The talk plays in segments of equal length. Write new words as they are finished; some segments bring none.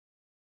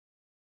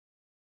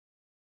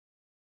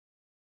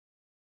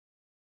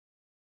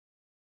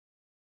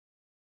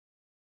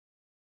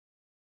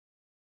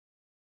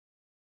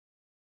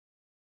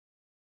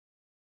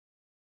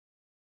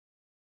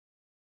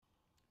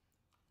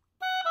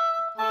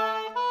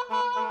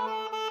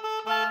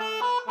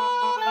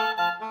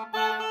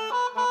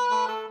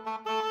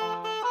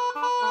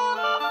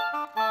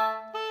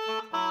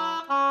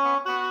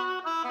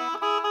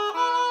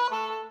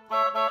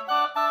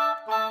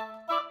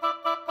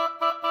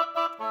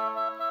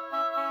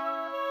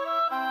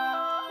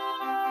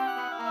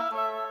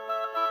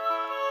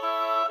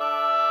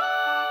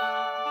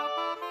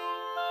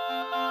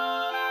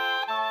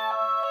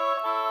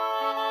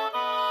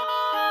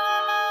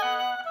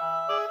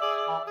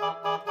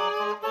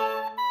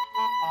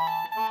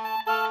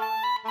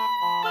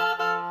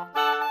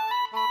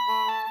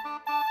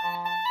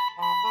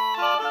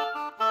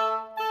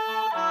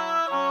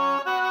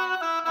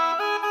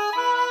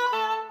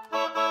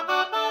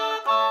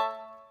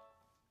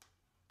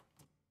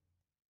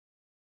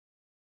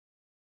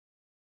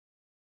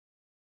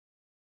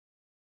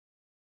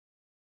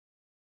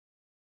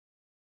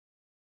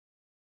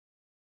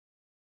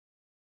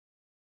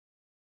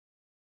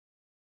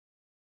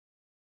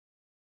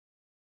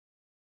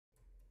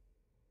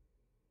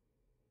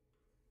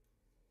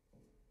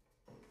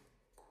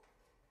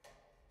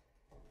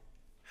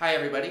Hi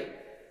everybody.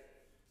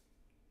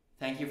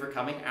 Thank you for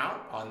coming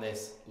out on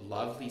this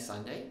lovely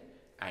Sunday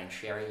and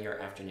sharing your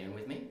afternoon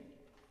with me.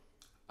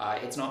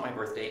 It's not my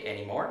birthday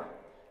anymore,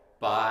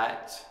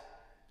 but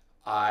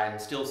I'm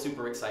still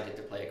super excited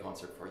to play a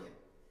concert for you.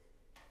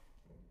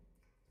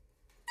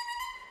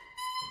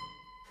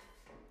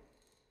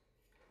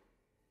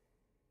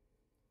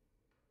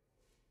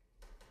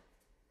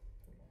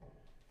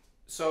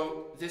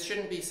 So this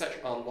shouldn't be such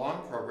a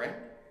long program.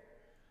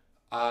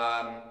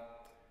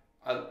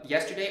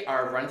 Yesterday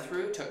our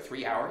run-through took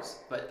 3 hours,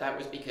 but that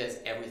was because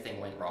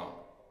everything went wrong.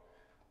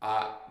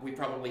 We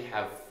probably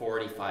have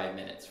 45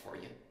 minutes for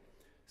you.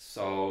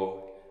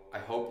 So I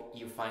hope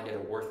you find it a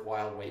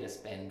worthwhile way to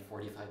spend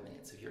 45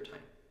 minutes of your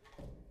time.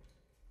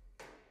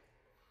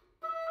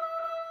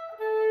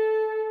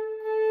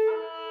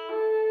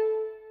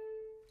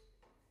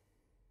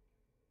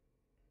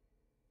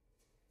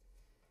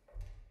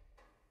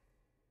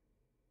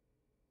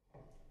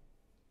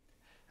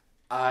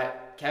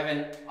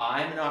 Kevin,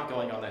 I'm not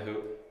going on the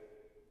hoop,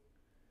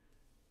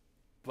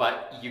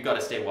 but you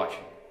gotta stay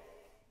watching.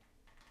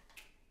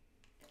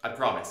 I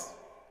promise.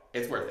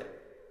 It's worth it.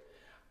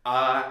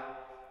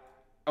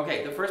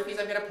 Okay, the first piece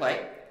I'm gonna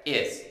play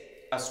is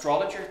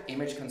Astrologer,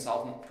 Image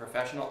Consultant,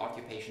 Professional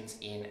Occupations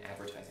in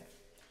Advertising.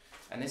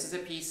 And this is a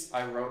piece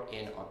I wrote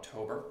in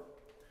October.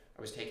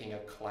 I was taking a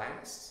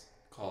class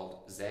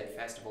called Z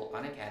Festival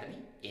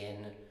Unacademy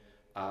in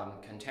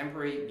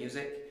contemporary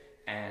music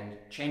and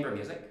chamber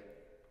music.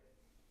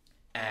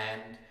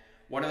 And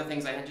one of the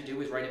things I had to do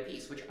was write a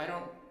piece, which I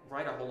don't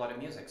write a whole lot of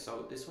music,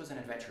 so this was an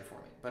adventure for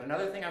me. But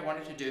another thing I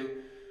wanted to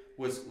do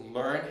was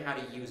learn how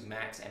to use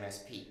Max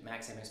MSP.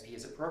 Max MSP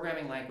is a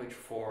programming language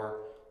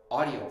for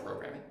audio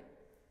programming.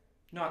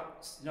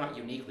 Not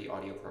uniquely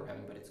audio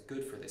programming, but it's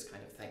good for this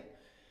kind of thing.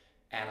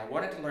 And I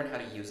wanted to learn how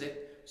to use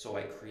it, so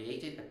I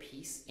created a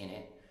piece in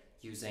it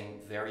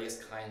using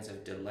various kinds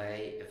of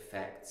delay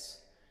effects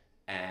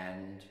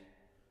and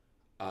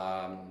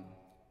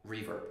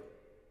reverb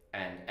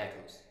and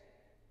echoes.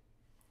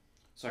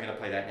 So I'm going to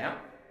play that now,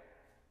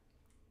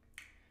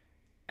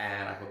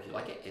 and I hope you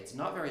like it. It's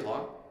not very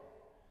long.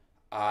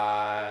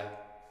 I'm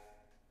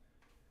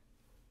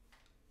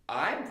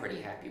pretty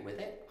happy with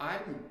it.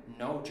 I'm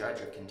no judge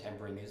of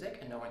contemporary music,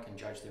 and no one can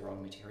judge their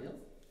own material,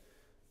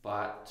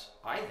 but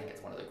I think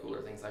it's one of the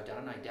cooler things I've done,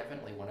 and I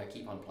definitely want to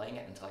keep on playing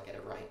it until I get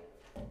it right.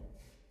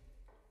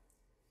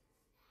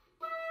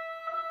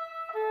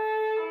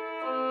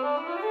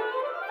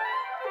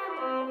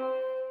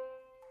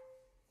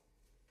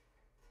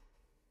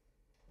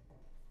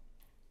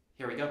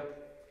 Here we go.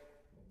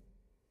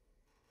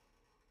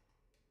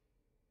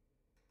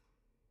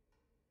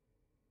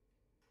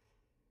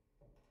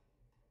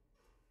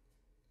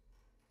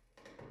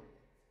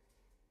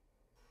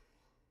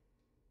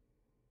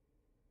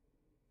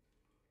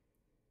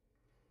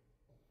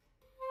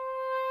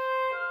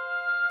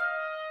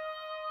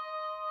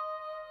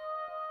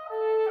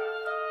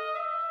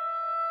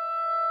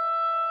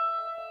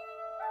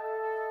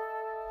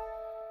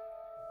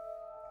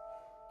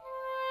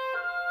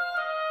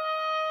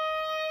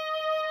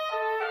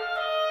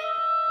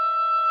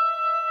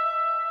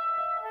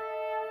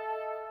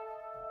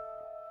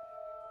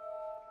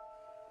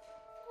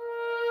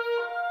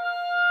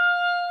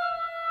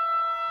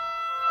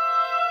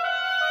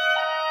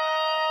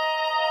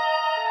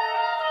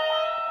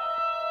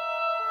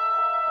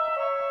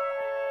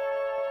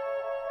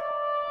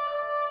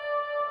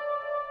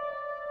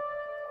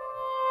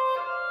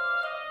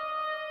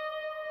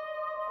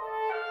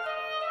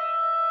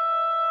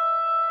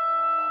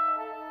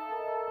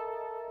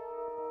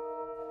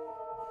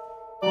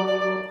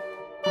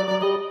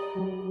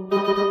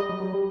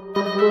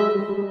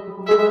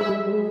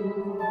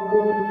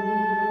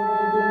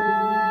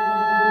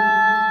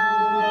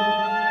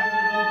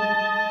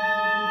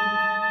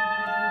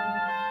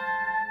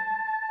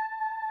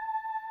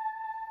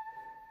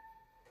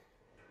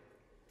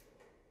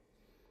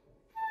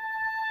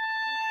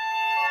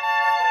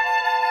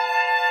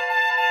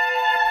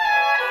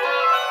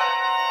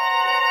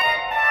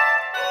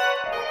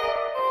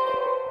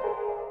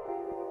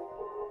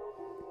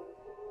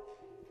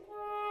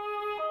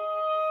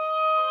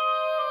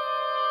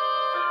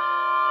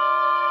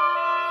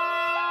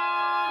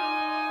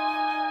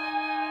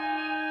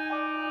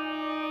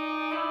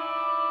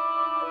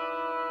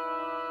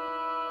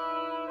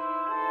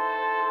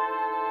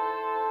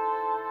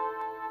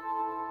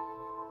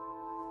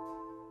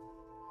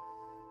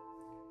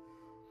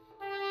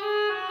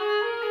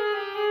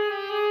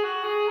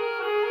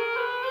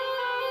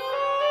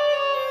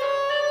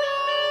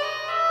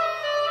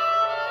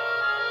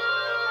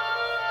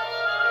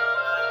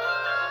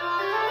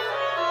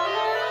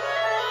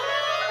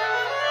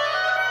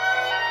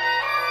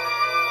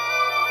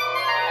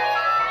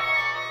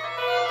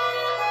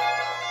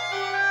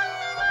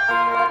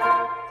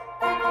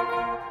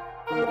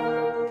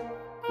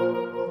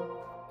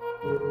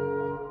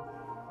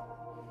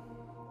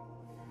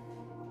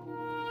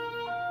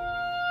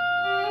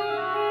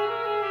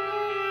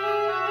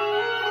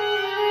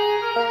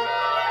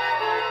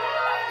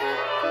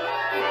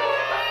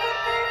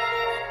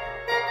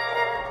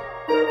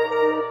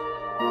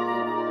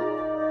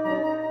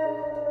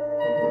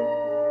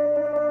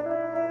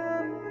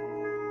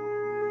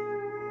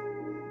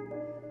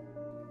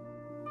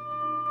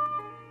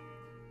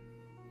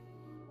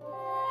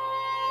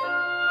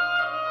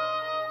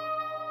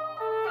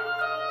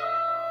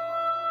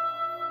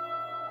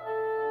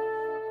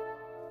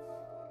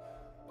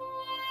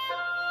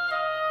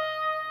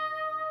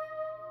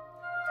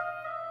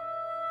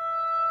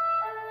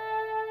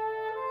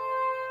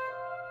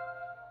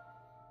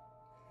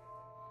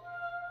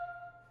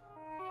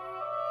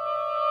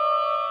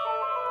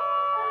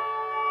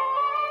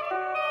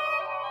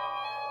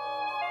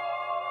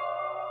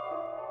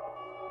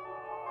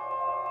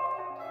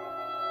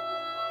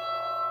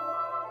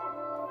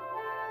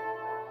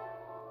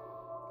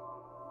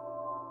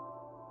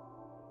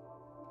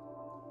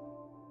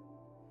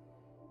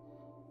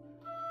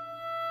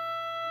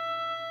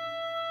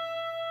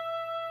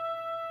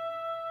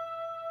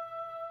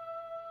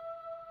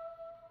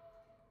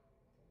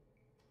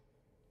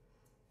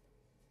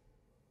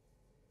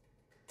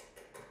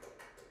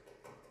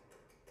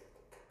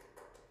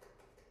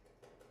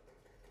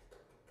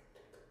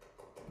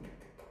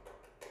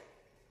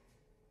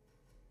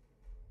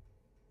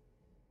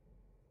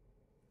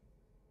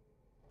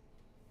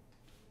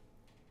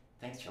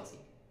 Chelsea.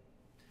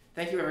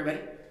 Thank you, everybody.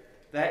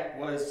 That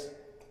was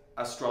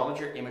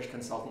Astrologer, Image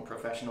Consultant,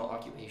 Professional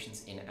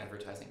Occupations in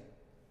Advertising.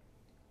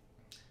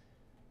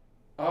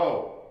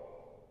 Oh,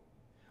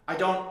 I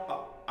don't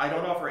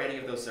offer any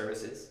of those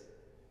services.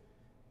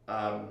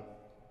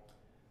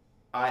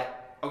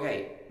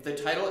 Okay, the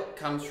title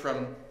comes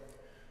from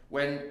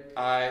when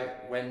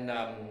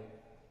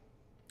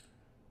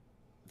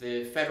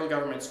the federal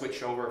government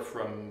switched over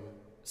from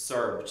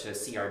CERB to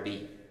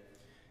CRB.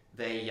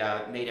 They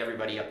made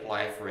everybody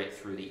apply for it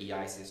through the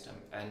EI system,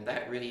 and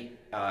that really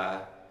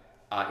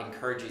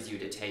encourages you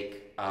to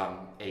take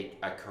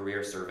a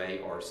career survey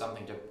or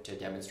something to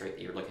demonstrate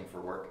that you're looking for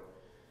work.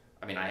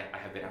 I mean, I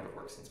have been out of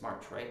work since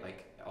March, right?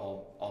 Like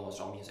almost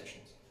all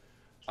musicians.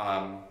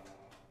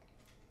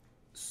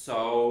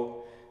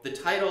 So the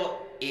title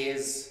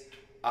is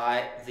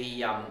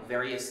the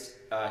various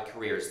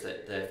careers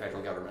that the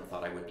federal government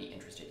thought I would be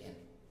interested in.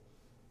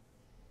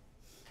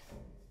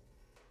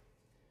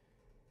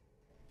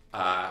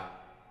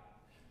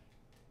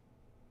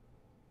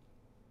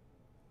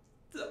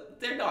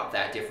 They're not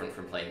that different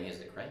from playing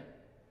music, right?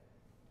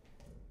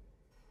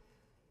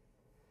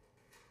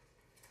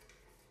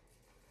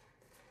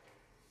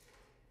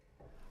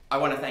 I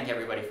want to thank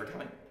everybody for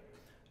coming.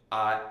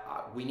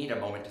 We need a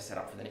moment to set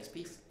up for the next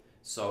piece,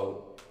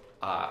 so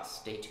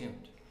stay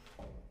tuned.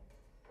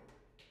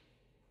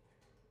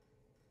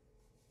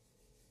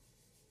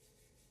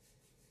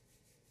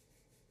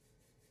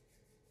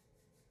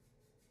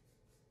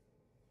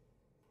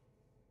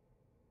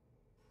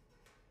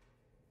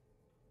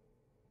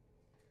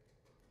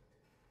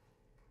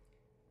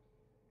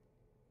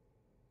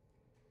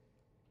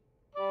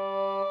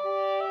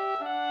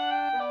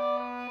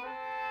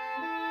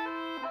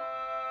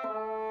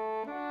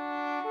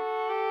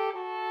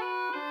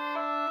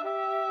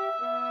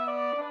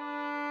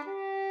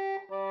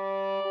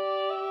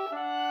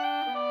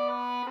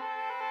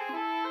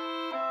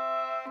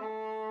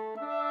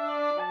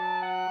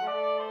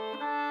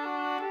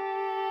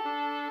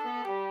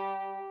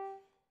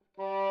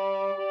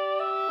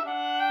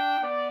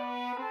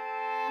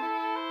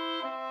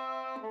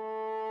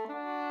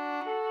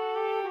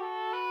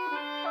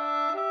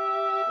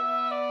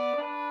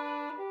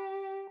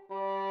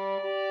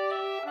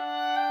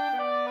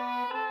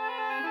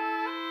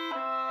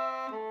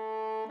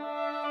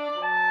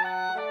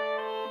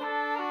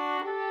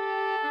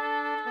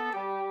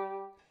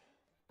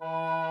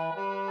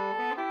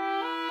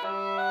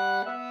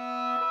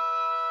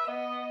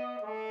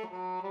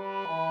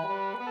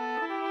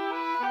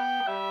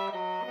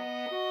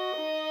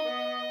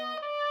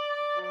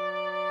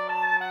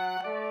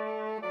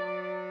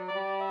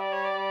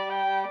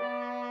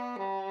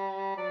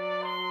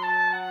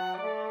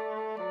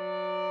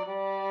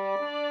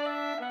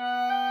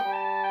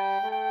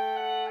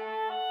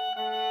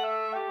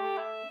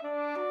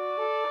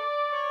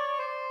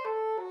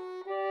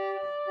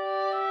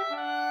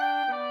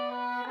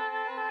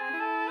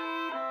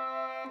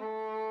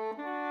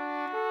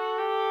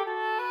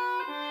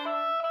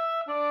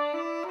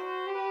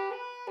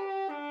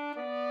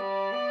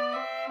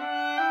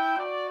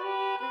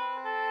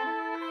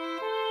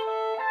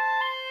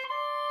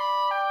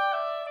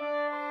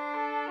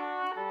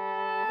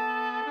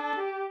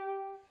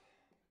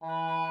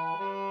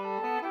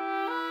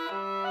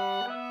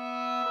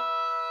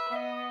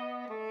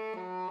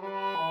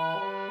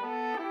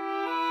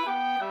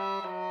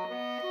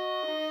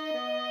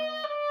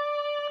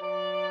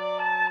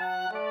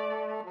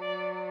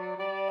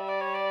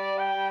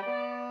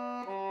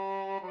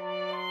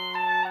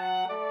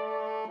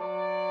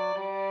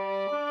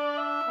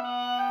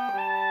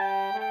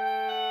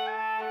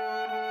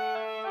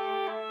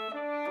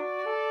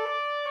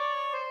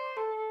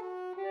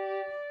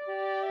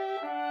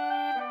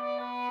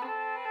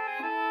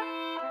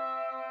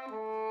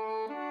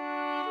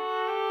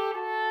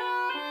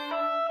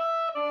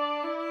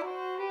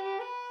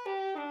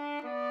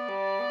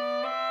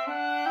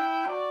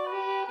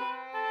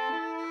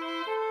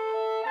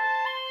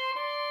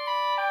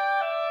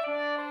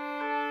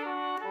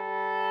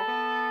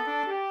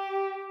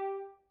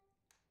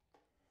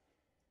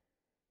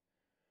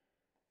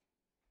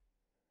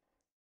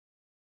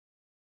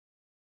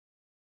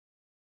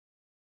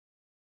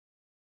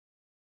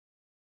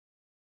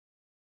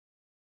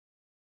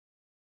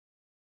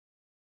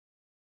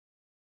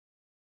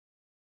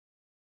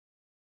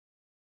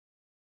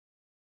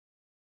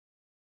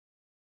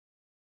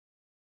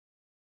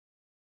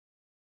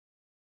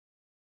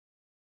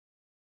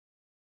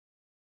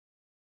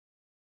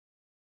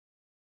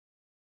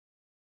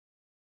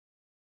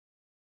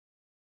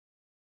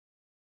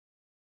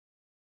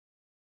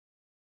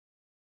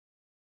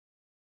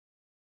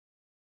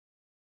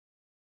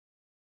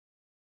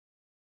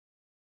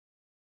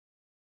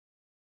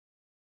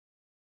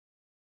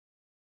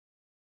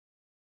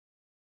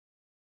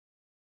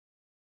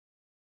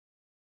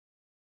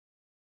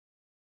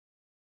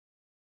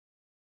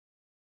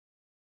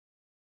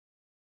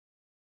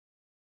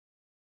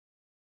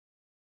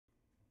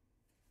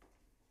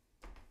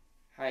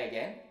 Hi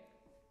again.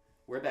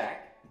 We're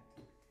back.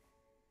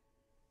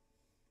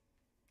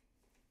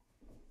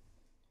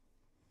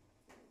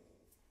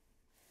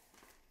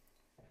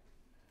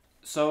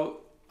 So,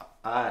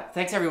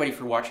 thanks everybody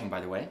for watching,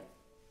 by the way.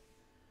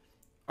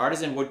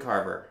 Artisan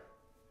Woodcarver.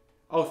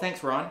 Oh,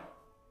 thanks, Ron.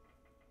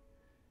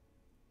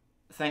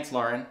 Thanks,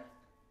 Lauren.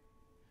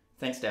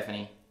 Thanks,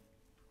 Stephanie.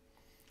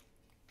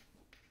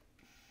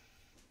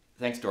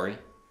 Thanks, Dory.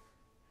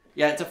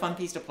 Yeah, it's a fun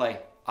piece to play.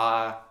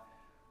 Yeah,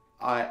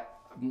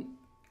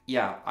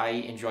 I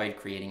enjoyed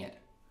creating it.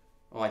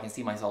 Oh, I can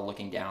see myself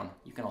looking down.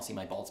 You can all see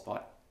my bald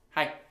spot.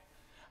 Hi.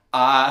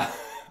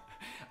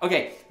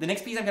 Okay, the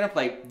next piece I'm going to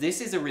play, this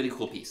is a really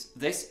cool piece.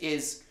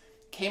 This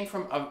came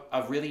from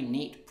a really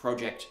neat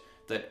project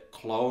that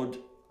Claude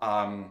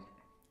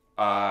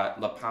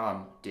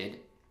Lapalme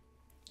did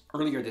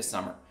earlier this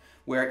summer,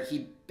 where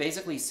he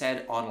basically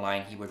said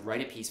online he would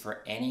write a piece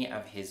for any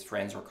of his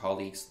friends or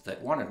colleagues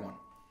that wanted one.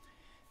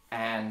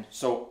 And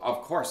so,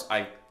 of course,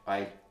 I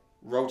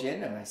wrote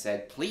in and I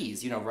said,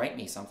 please, write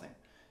me something.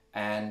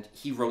 And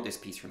he wrote this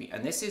piece for me.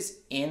 And this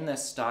is in the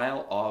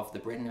style of the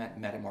Britten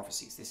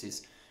Metamorphoses. This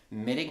is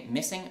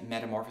Missing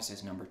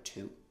Metamorphosis number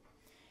 2.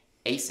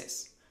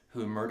 Acis,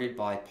 who murdered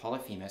by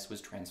Polyphemus,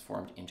 was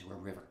transformed into a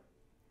river.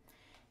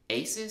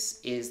 Acis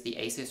is the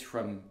Acis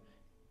from,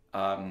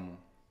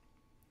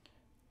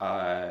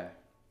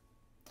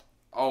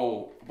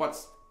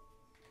 what's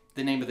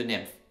the name of the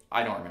nymph?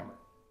 I don't remember.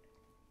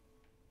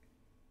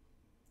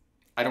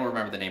 I don't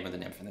remember the name of the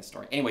nymph in this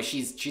story. Anyway,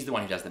 she's the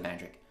one who does the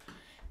magic.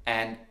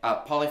 And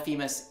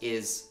Polyphemus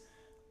is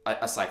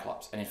a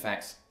cyclops, and in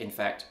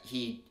fact,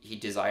 he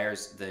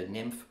desires the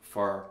nymph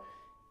for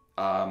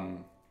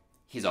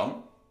his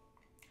own,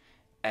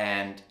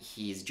 and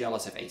he's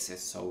jealous of Acis,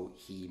 so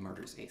he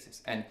murders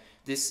Acis. And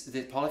the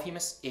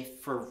Polyphemus, if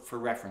for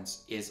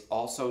reference, is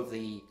also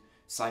the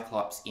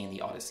cyclops in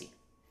the Odyssey.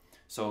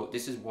 So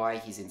this is why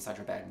he's in such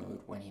a bad mood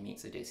when he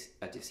meets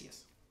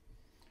Odysseus.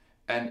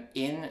 And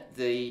in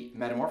the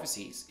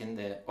Metamorphoses, in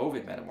the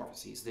Ovid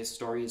Metamorphoses, this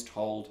story is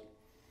told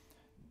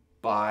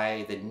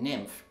by the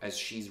nymph as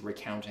she's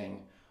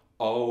recounting,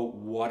 oh,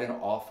 what an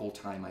awful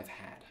time I've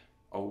had.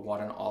 Oh,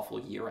 what an awful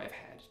year I've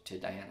had, to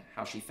Diana.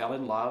 How she fell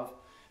in love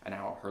and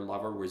how her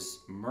lover was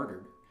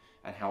murdered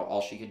and how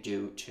all she could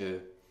do to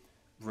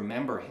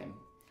remember him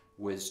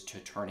was to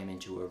turn him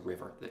into a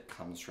river that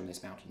comes from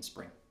this mountain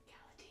spring.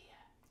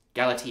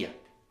 Galatea.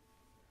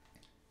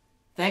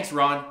 Thanks,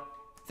 Ron.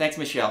 Thanks,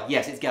 Michelle.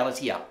 Yes, it's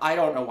Galatea. I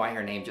don't know why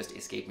her name just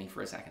escaped me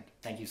for a second.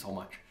 Thank you so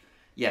much.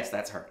 Yes,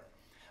 that's her.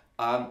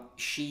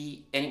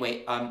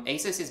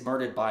 Acis is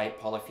murdered by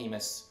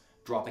Polyphemus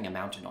dropping a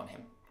mountain on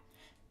him.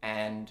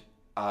 And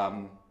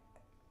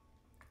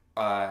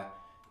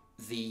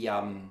the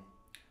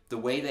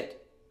way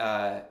that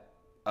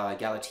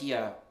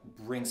Galatea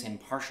brings him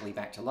partially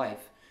back to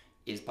life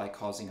is by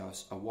causing a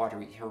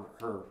watery,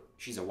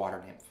 she's a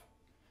water nymph.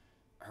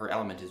 Her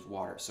element is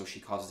water, so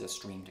she causes a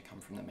stream to come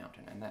from the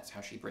mountain, and that's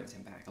how she brings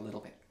him back a little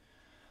bit.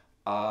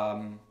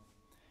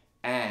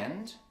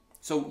 And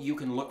so you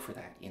can look for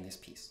that in this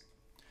piece.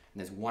 And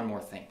there's one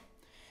more thing.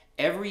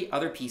 Every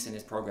other piece in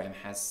this program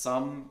has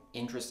some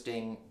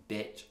interesting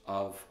bit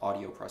of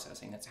audio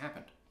processing that's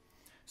happened.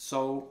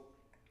 So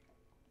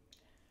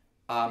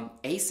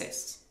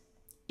Acis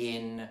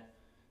in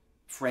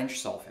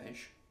French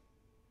solfege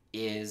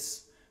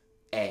is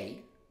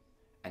A,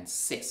 and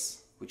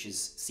cis, which is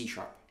C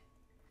sharp.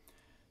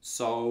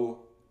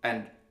 So,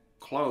 and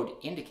Claude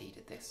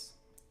indicated this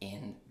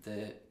in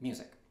the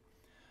music.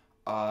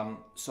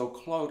 So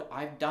Claude,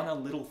 I've done a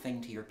little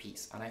thing to your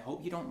piece, and I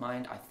hope you don't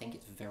mind. I think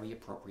it's very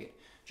appropriate.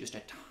 Just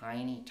a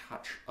tiny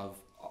touch of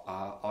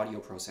audio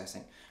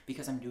processing,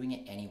 because I'm doing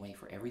it anyway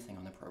for everything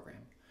on the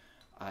program.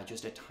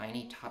 Just a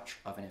tiny touch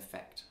of an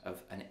effect,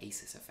 of an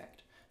Acis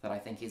effect, that I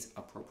think is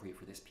appropriate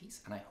for this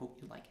piece, and I hope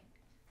you like it.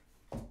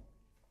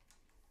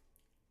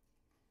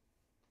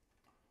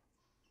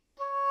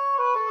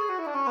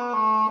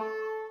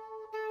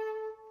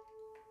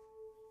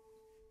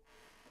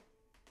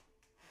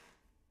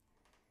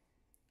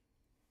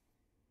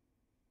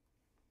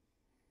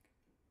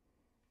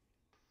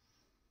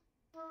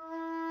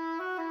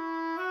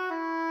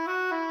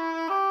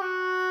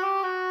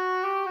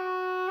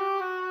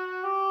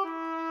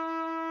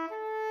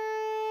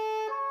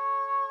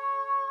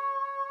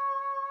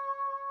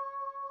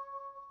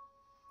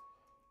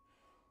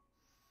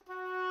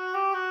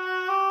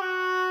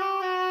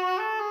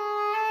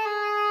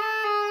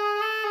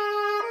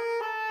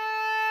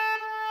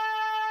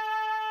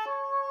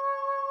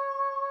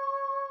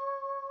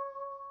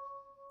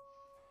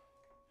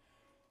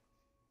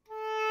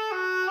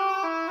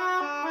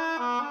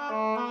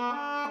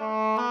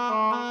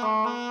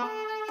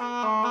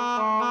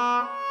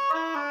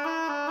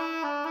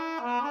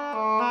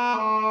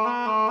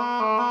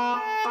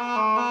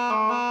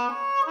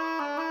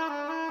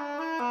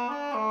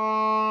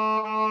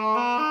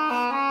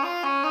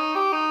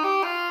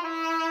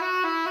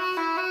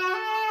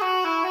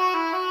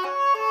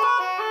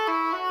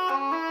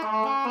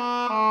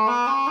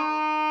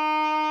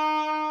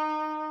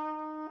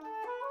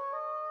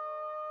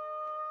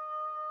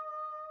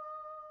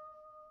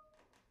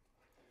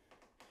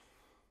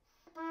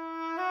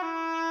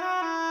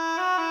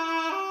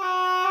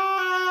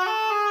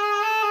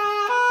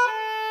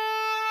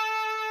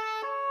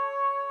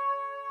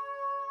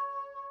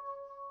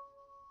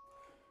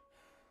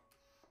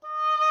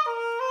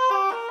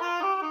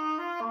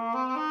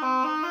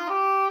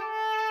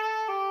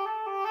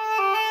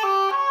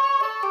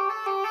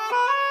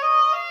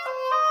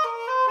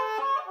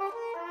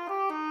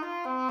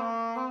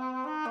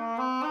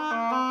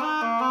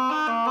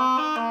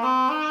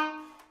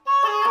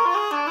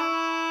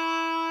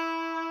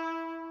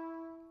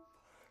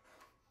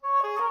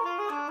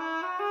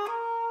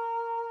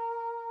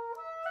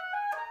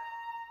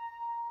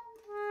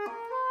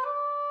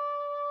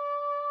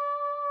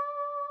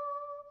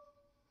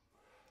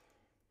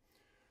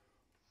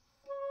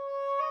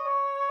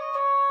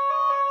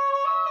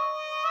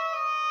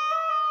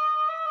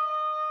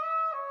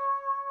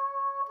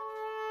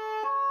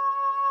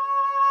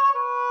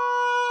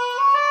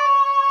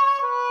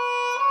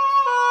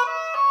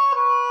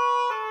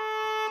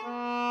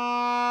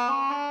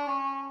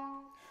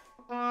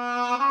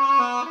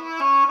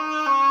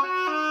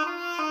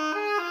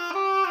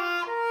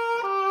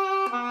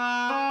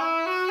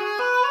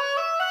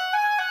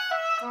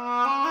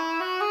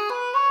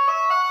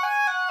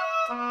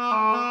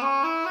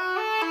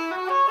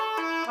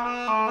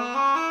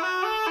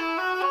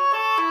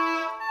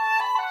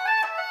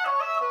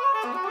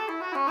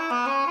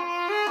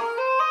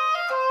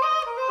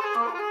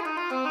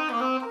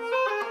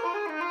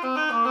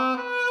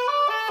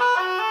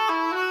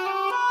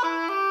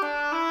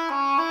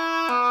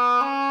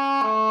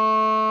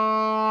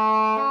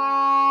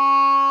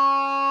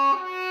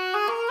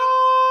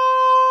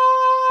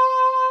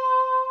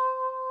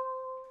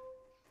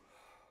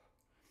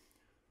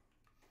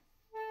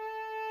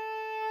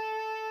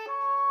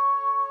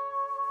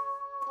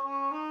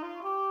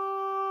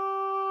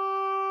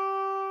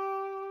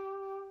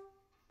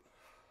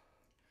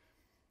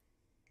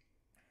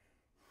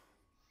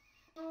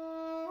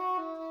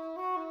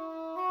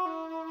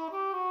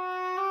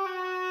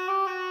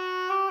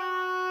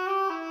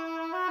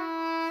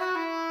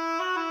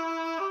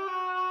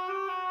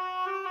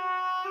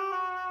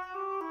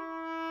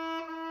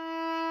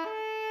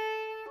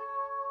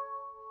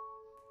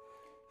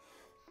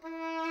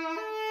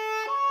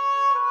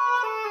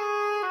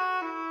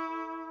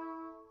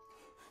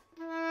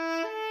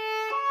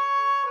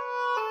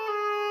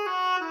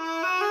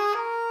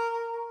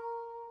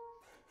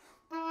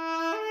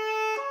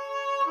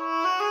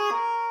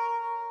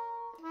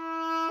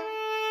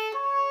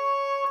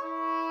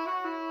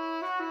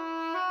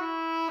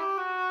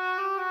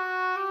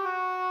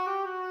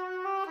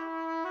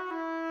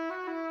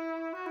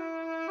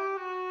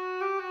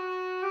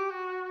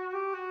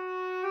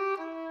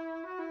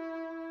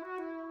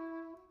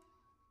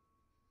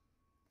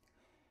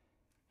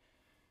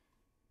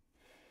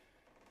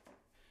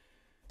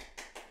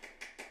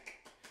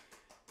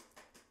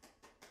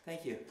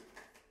 Thank you.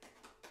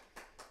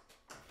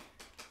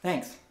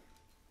 Thanks.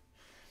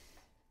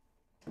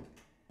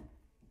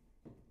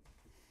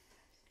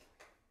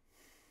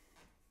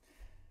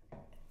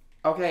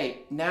 Okay,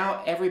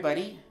 now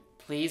everybody,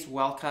 please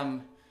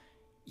welcome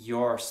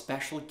your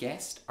special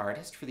guest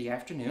artist for the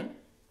afternoon,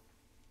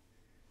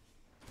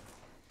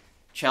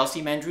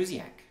 Chelsea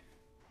Mandrusiak,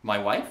 my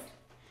wife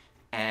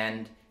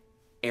and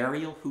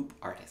aerial hoop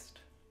artist.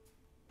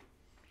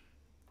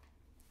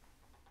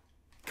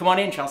 Come on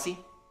in, Chelsea.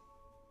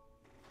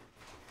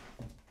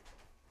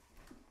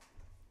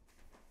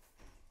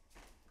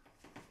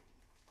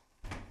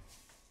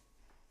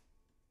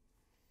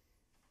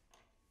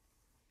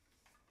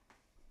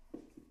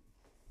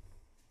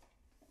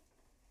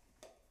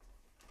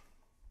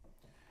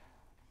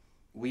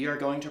 We are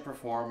going to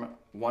perform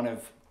one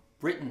of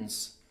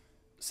Britten's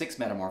 6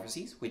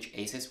 metamorphoses, which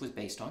Acis was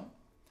based on.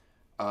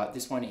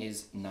 This one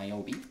is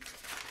Niobe.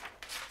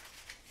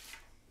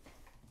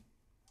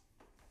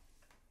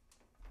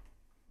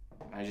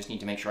 I just need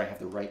to make sure I have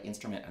the right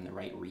instrument and the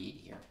right reed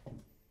here.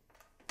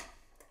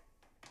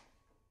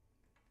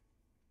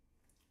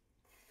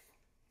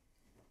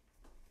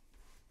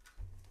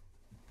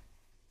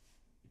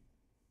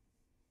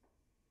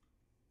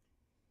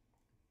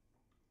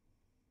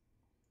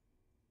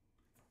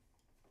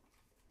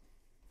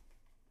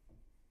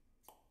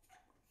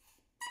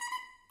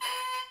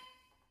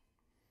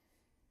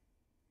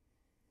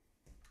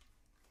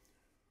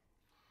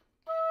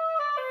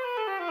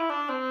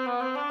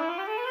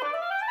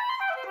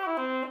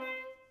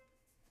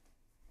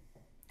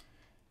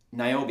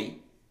 Niobe,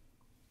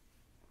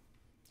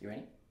 you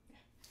ready?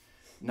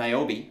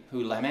 Niobe,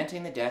 who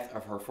lamenting the death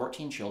of her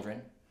 14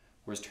 children,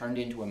 was turned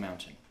into a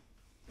mountain.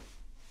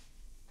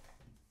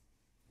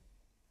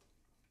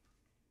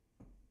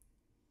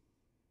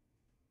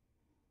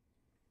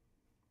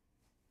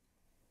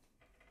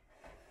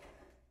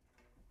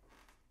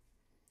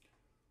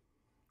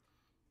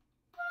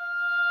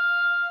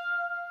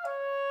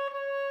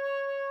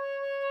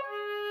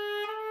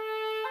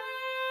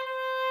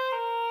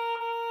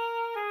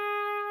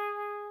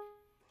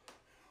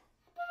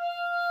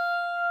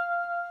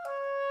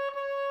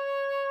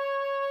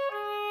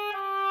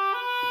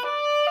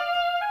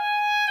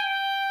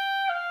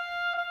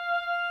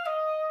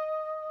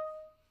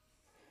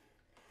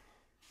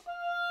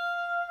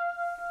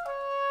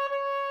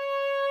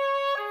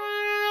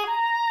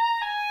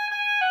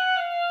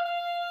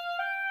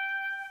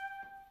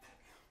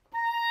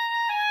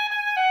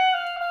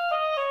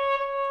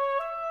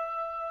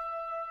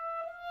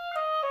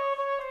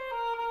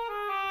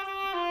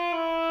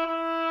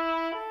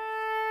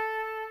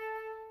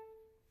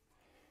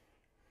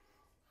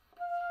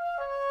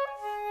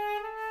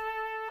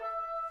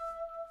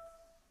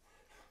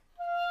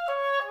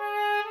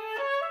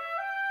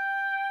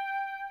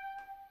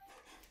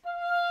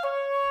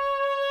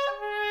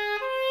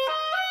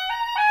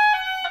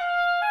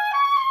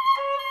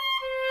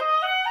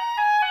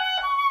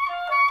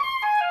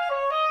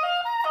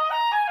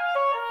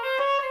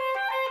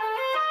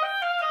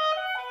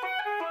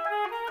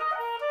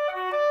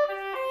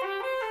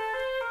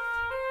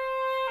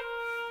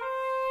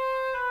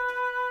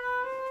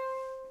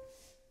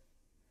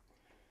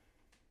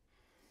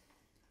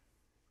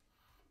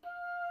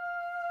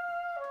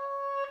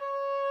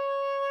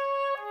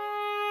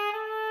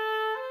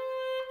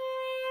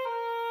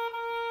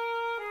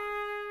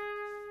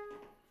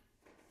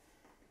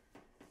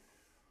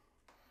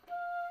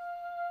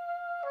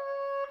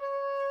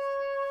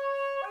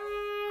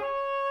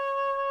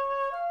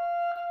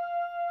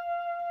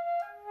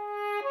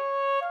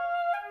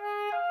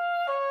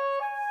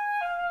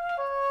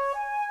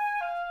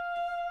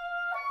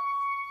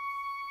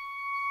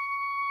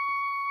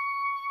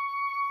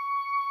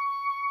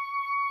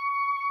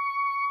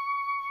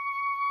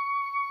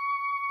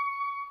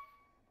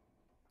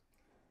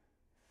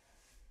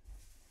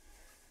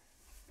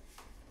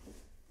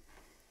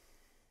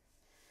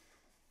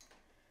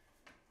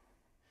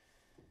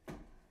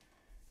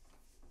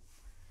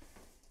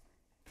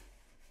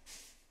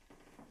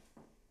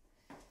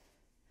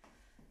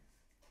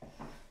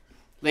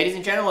 Ladies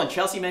and gentlemen,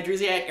 Chelsea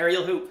Mandrusiak,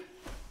 aerial hoop.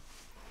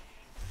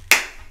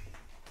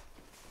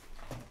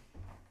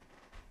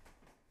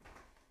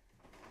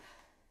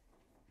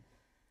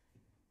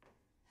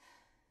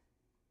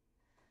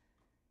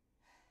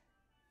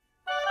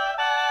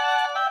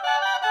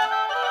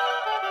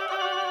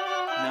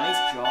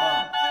 Nice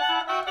job.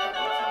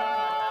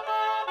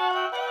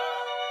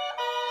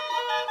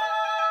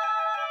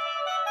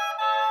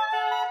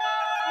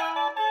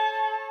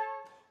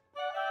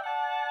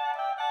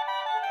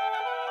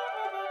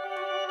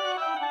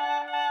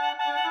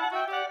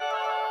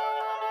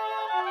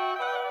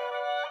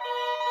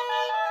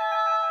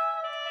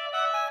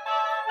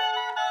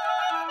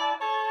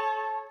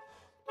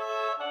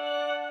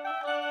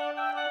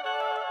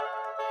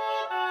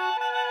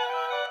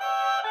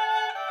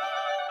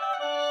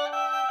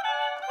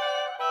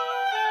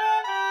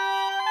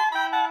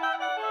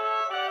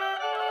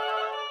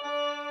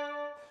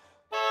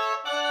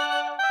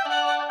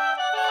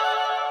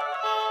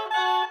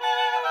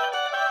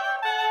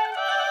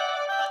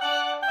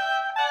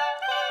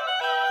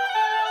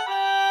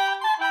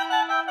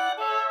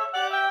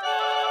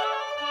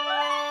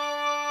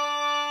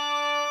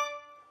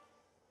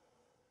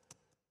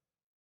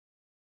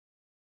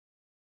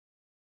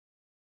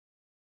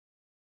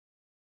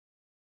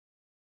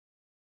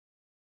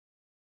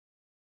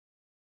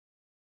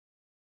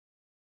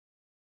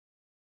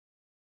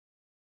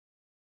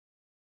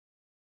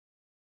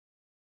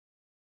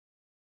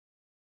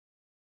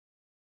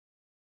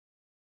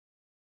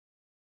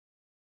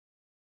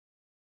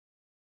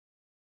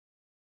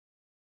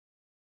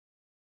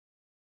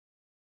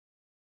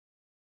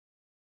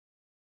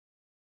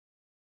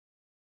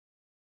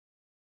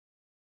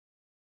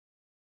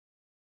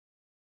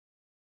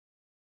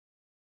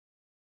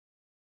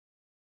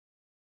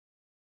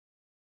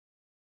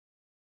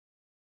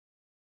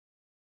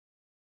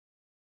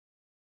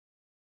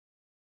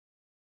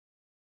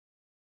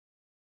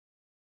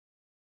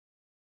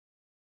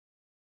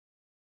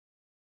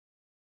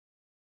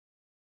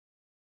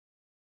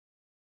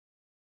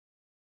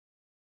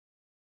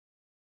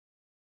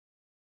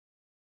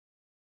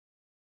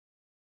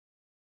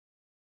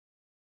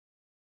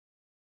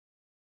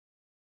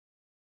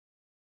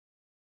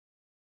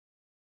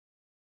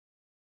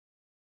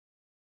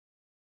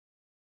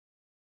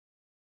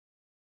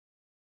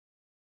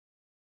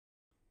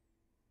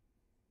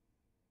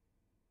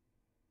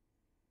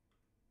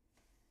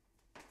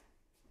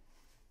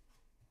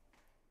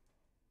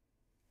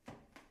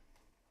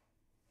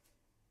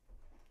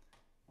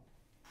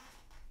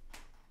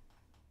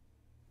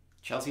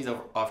 Chelsea's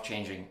off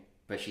changing,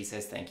 but she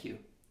says thank you.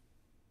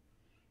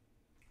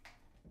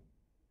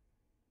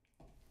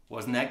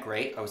 Wasn't that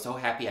great? I was so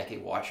happy I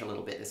could watch a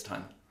little bit this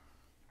time.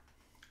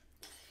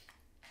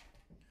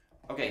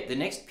 Okay, the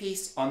next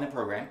piece on the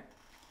program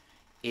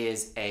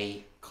is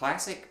a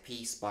classic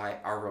piece by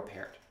Arvo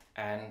Pärt.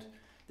 And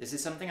this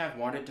is something I've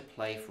wanted to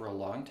play for a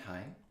long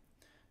time,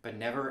 but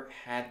never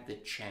had the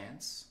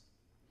chance.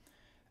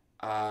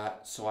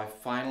 So I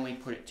finally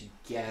put it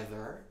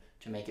together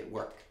to make it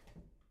work.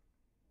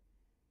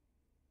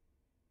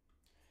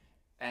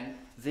 And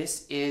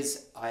this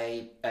is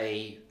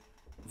a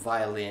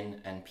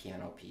violin and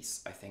piano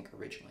piece, I think,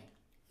 originally.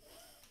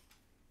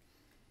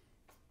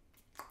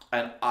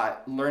 And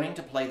learning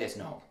to play this,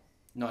 no,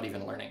 not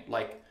even learning.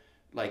 Like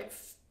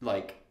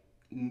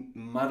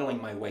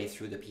muddling my way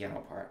through the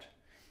piano part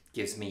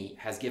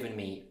has given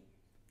me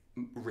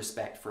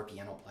respect for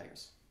piano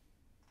players.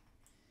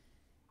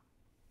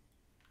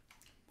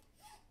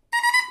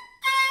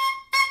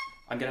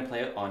 I'm gonna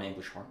play it on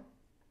English horn.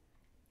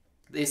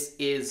 This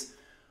is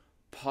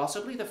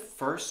possibly the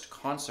first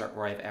concert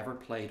where I've ever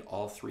played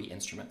all three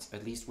instruments,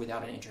 at least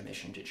without an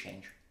intermission to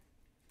change.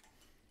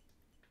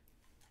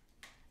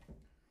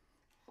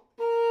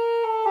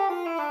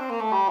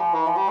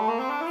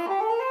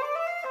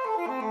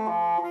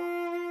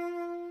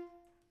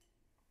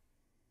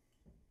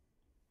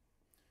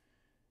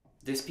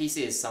 This piece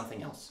is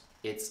something else.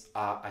 It's,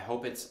 I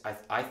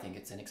think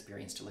it's an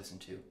experience to listen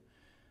to.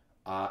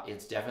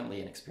 It's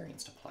definitely an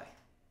experience to play.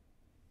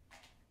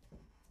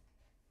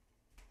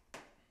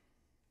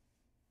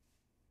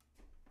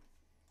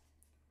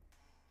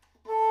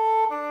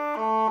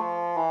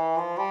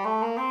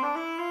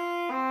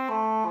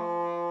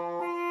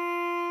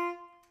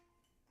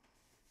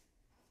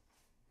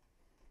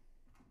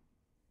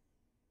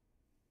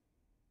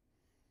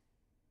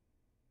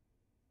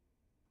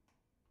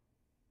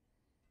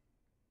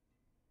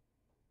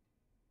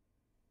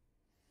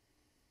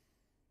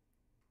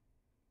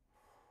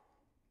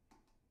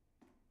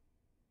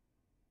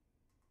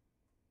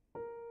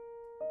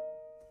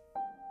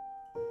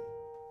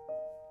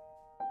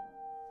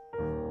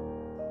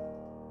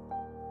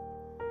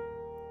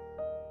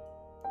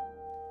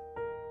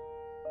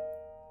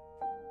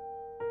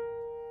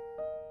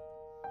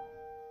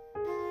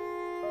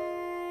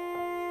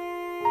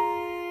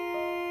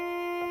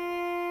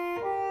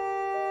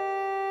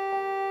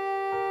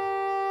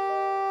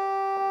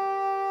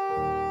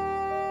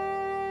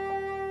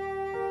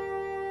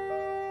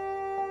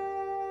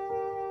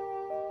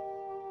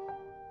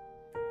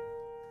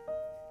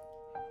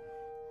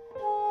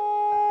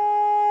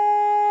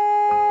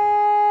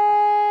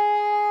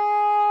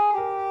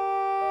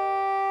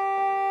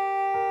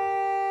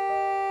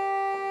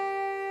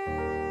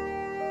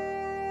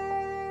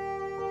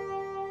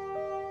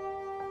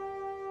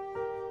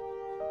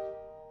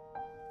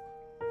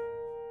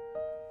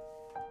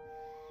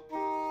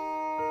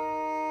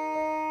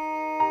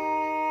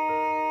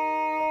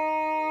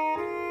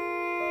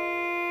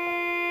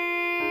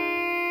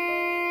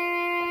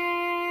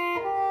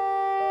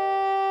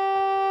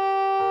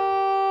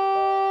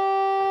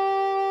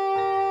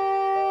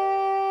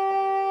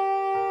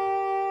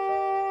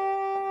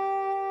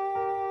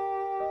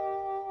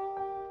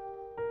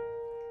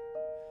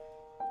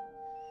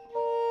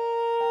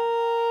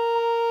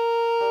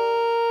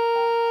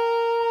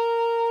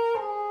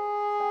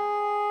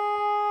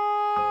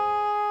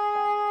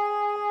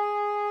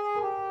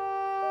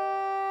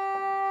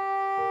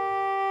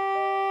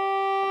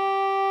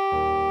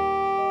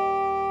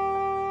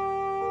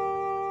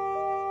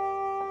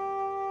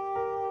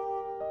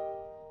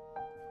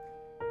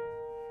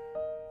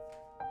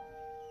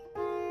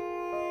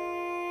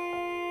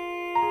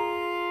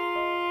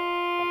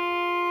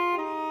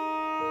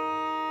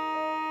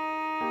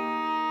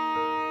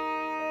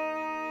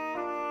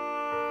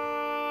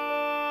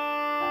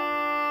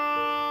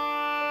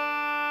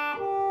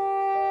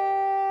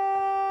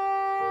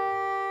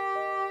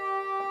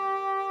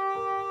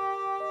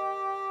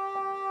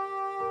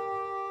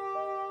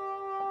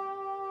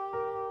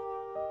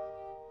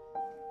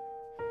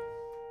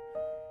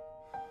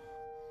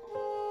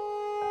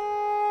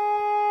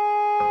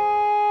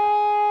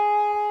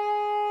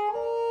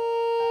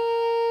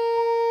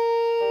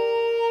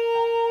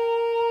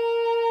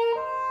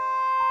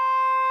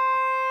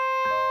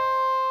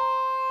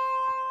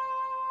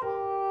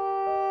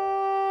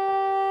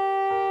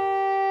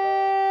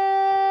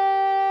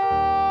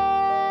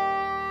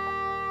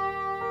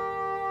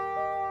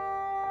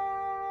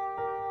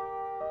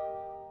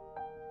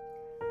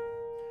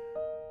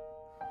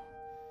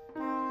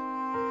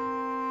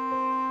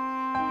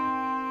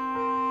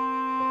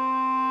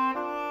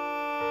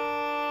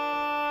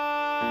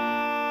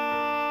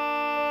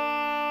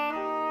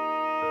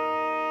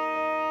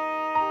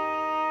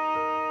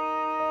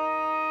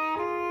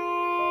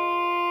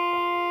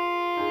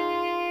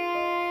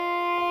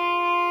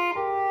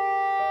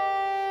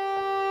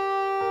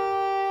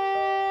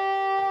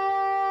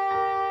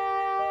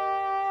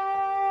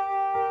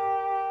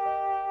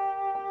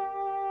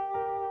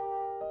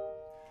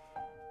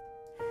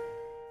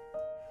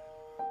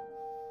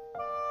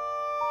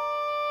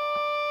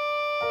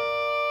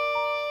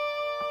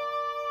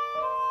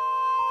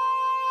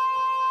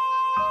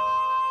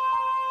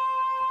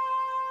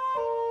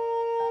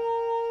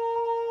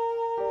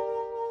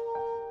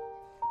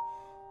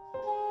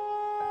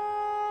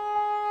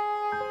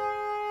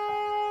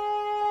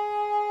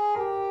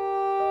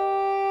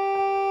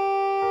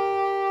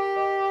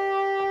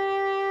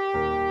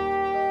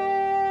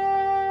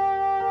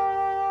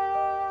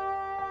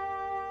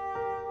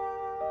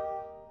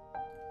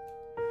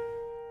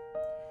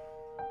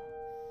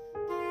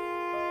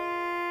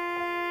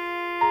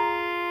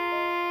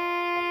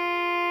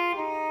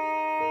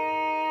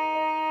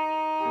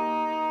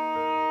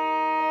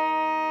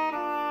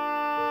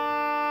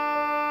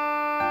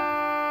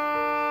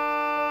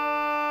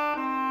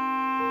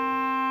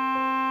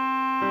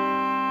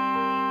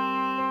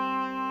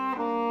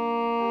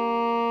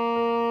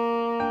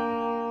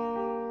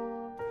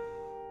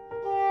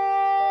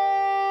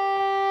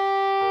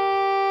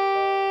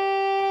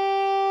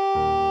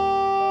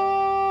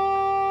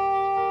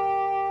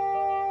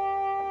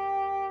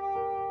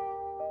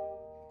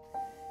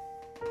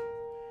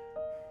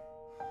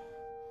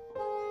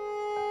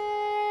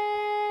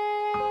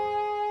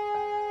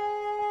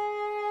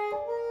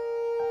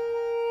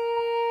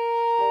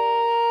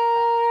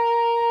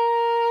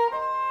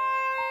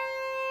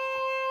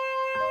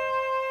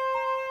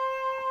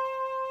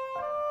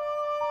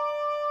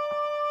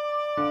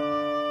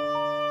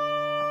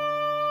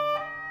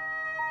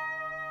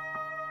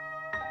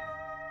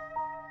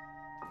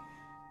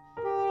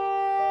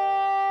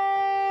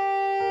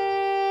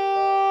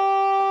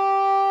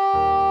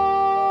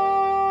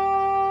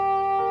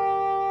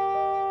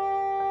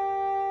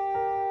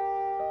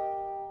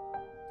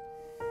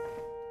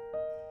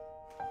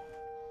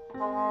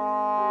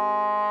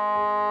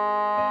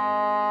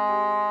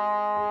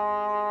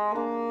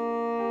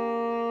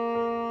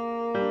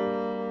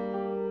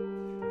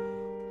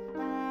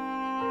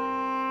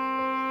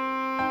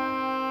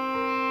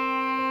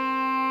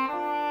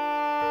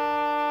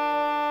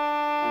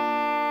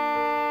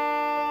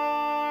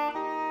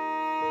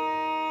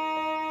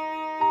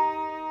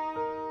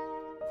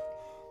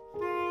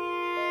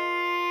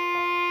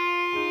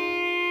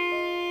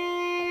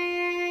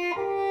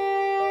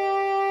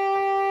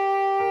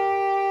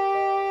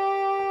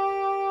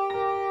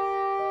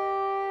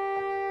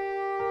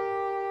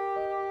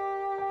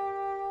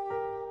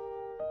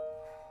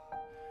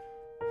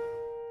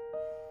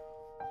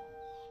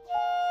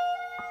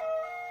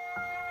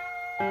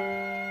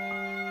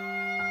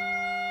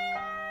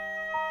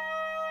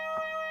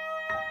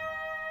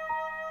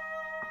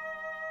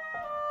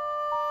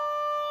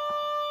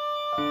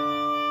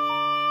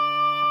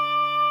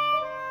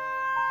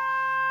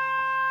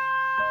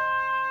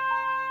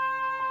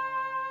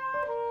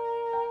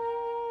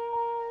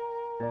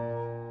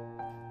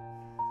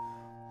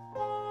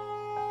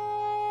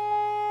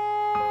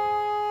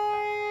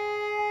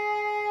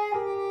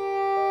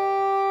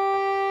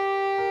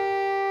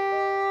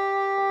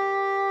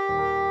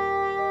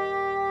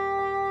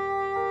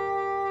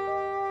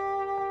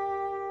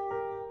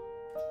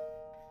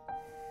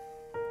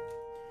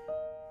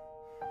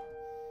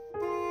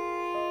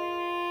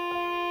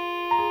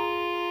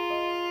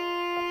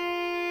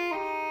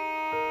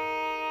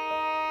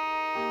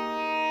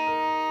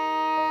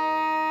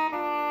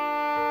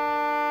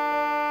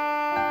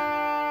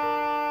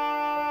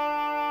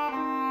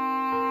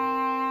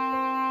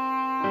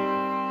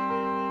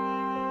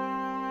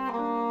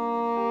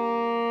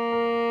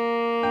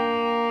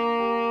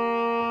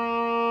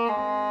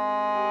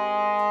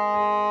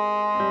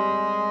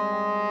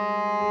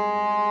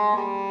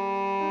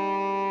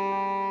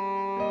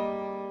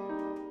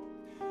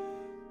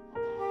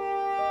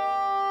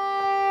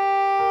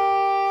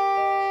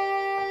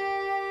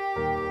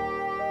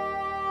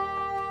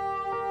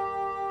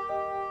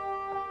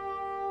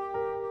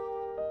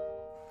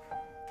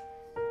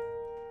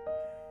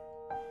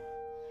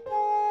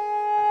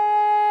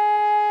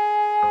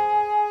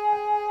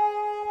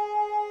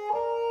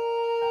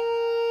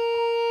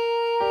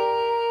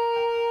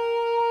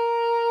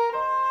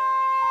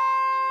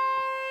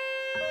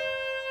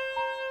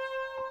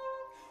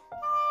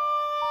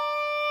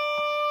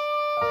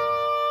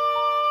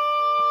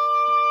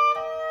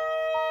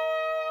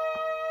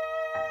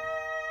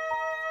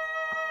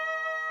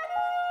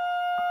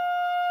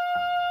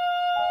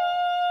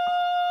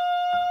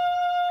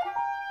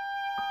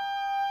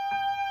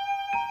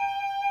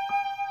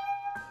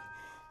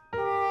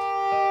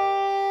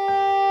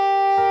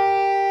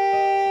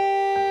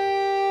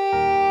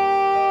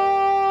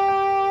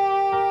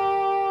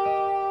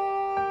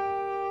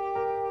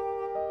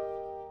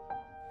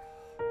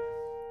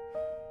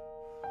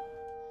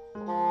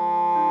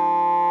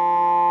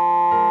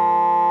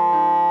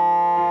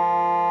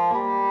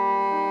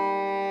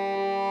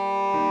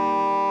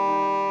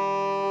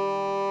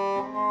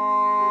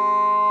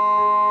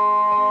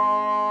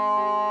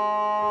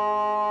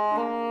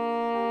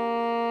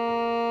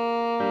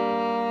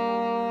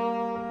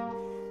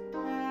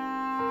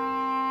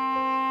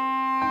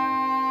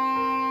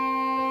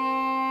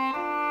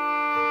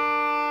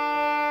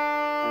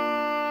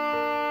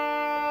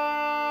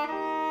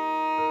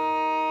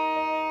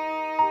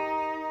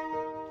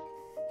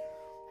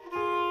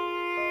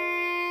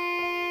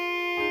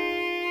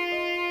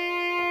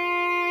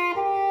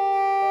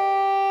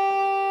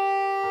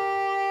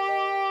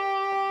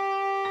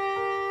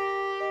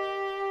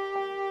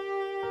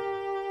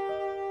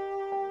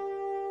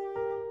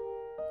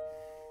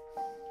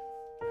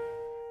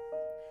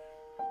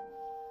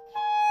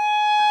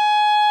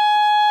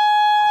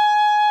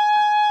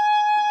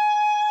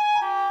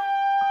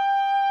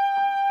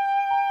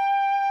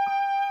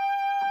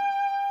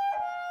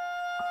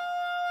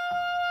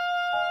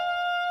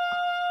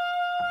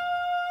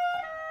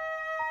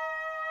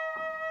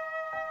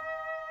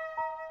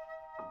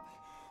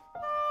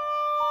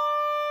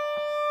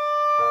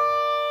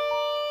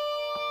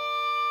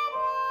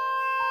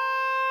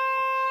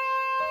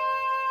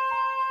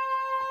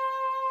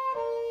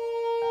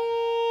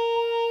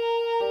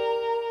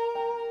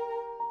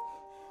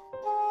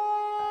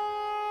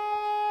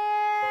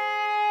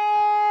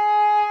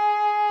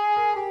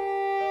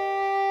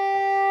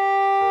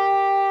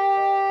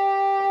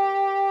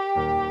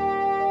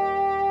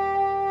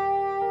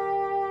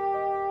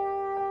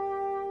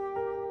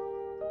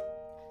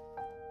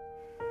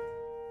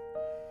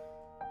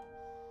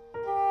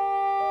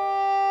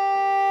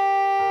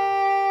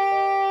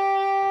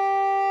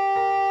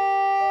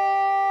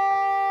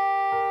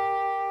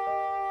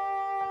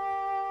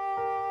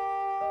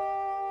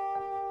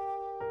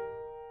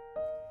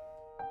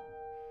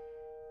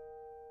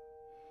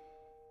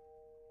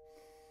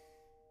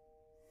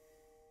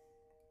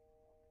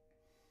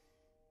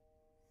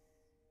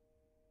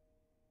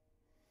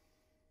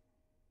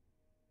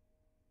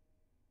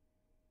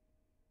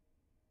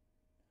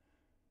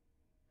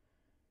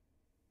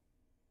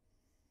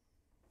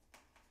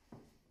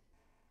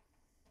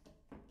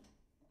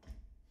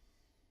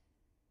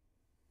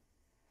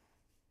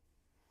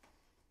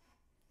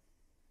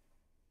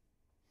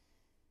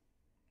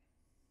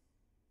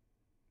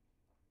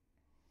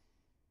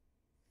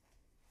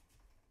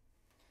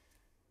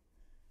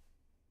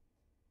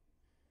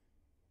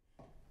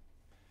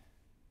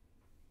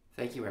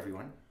 Thank you,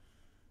 everyone.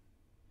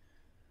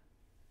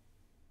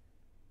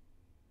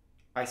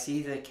 I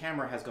see the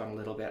camera has gone a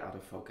little bit out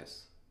of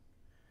focus.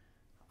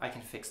 I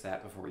can fix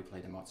that before we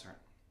play the Mozart.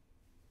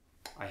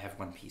 I have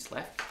one piece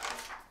left.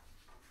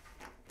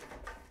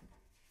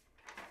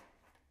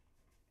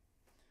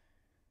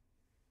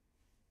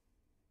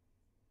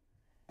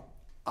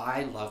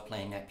 I love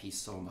playing that piece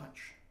so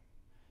much.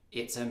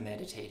 It's a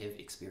meditative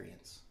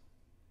experience.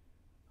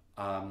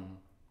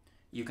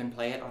 You can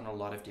play it on a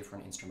lot of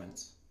different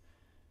instruments,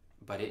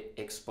 but it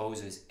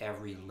exposes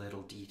every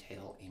little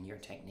detail in your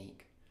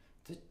technique.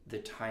 The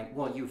tiny,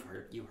 well, you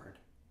heard.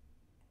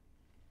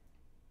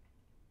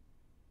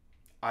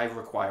 I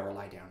require a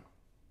lie down.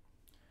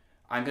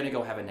 I'm gonna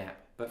go have a nap,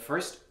 but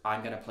first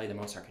I'm gonna play the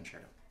Mozart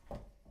Concerto.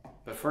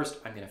 But first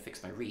I'm gonna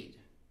fix my reed,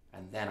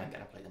 and then I'm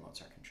gonna play the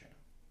Mozart Concerto.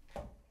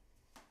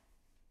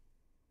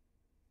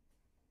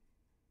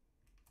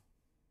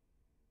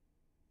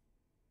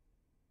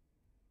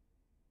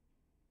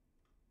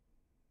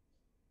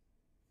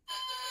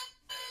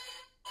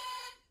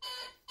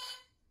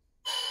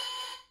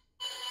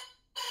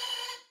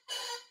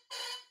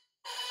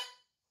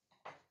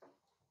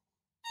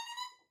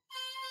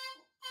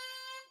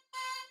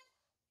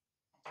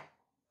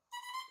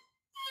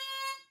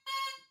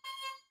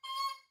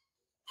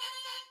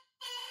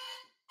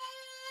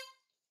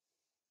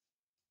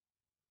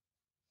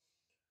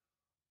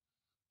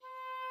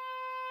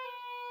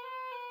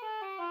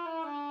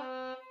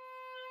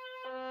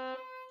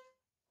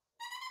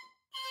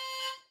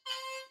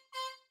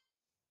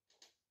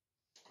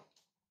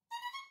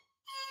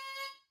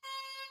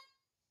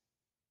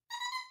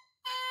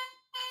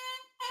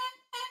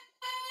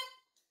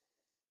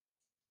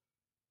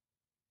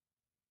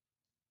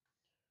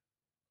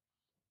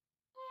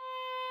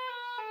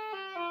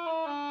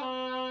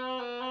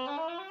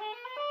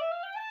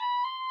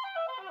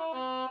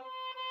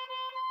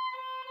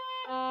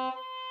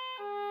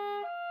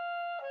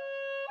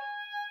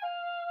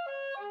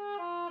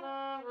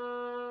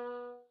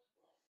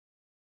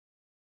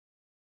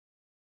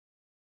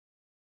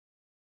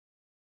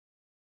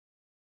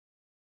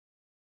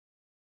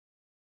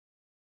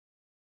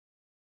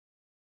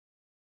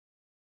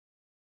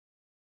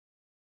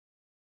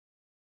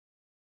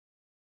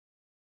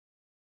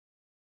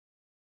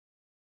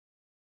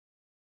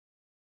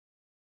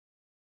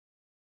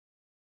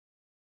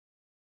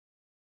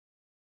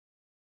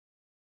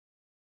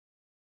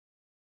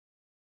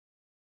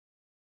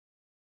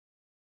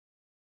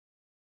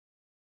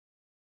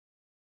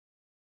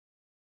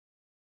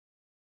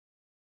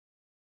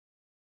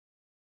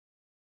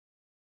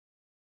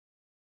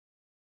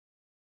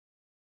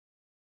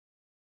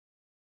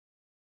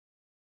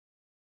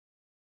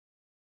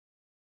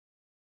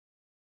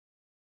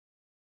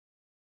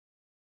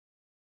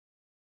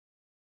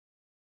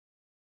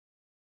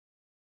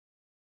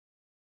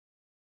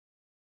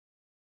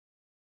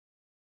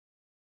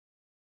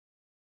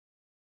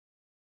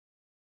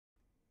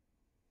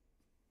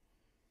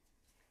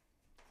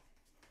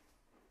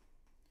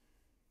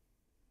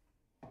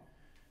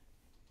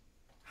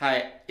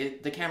 Hi,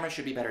 the camera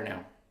should be better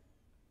now.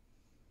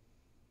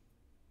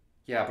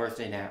 Yeah,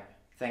 birthday nap.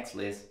 Thanks,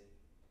 Liz.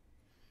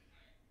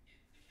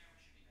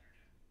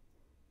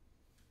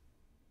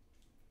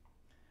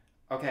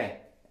 Okay,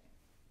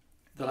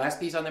 the last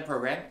piece on the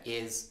program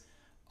is,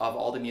 of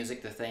all the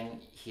music, the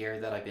thing here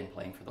that I've been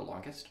playing for the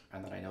longest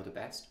and that I know the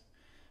best.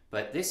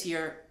 But this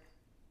year,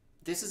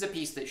 this is a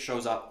piece that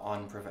shows up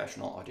on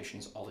professional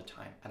auditions all the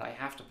time, and I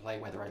have to play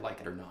whether I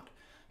like it or not.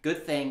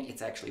 Good thing,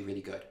 it's actually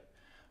really good.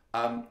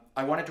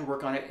 I wanted to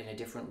work on it in a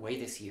different way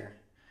this year,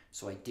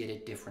 so I did a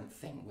different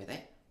thing with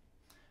it,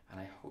 and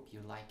I hope you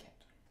like it.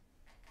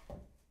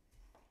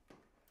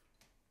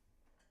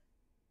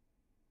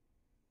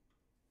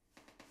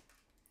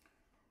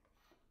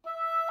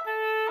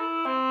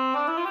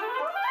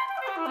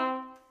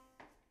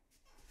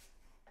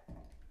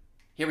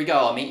 Here we go,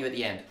 I'll meet you at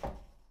the end.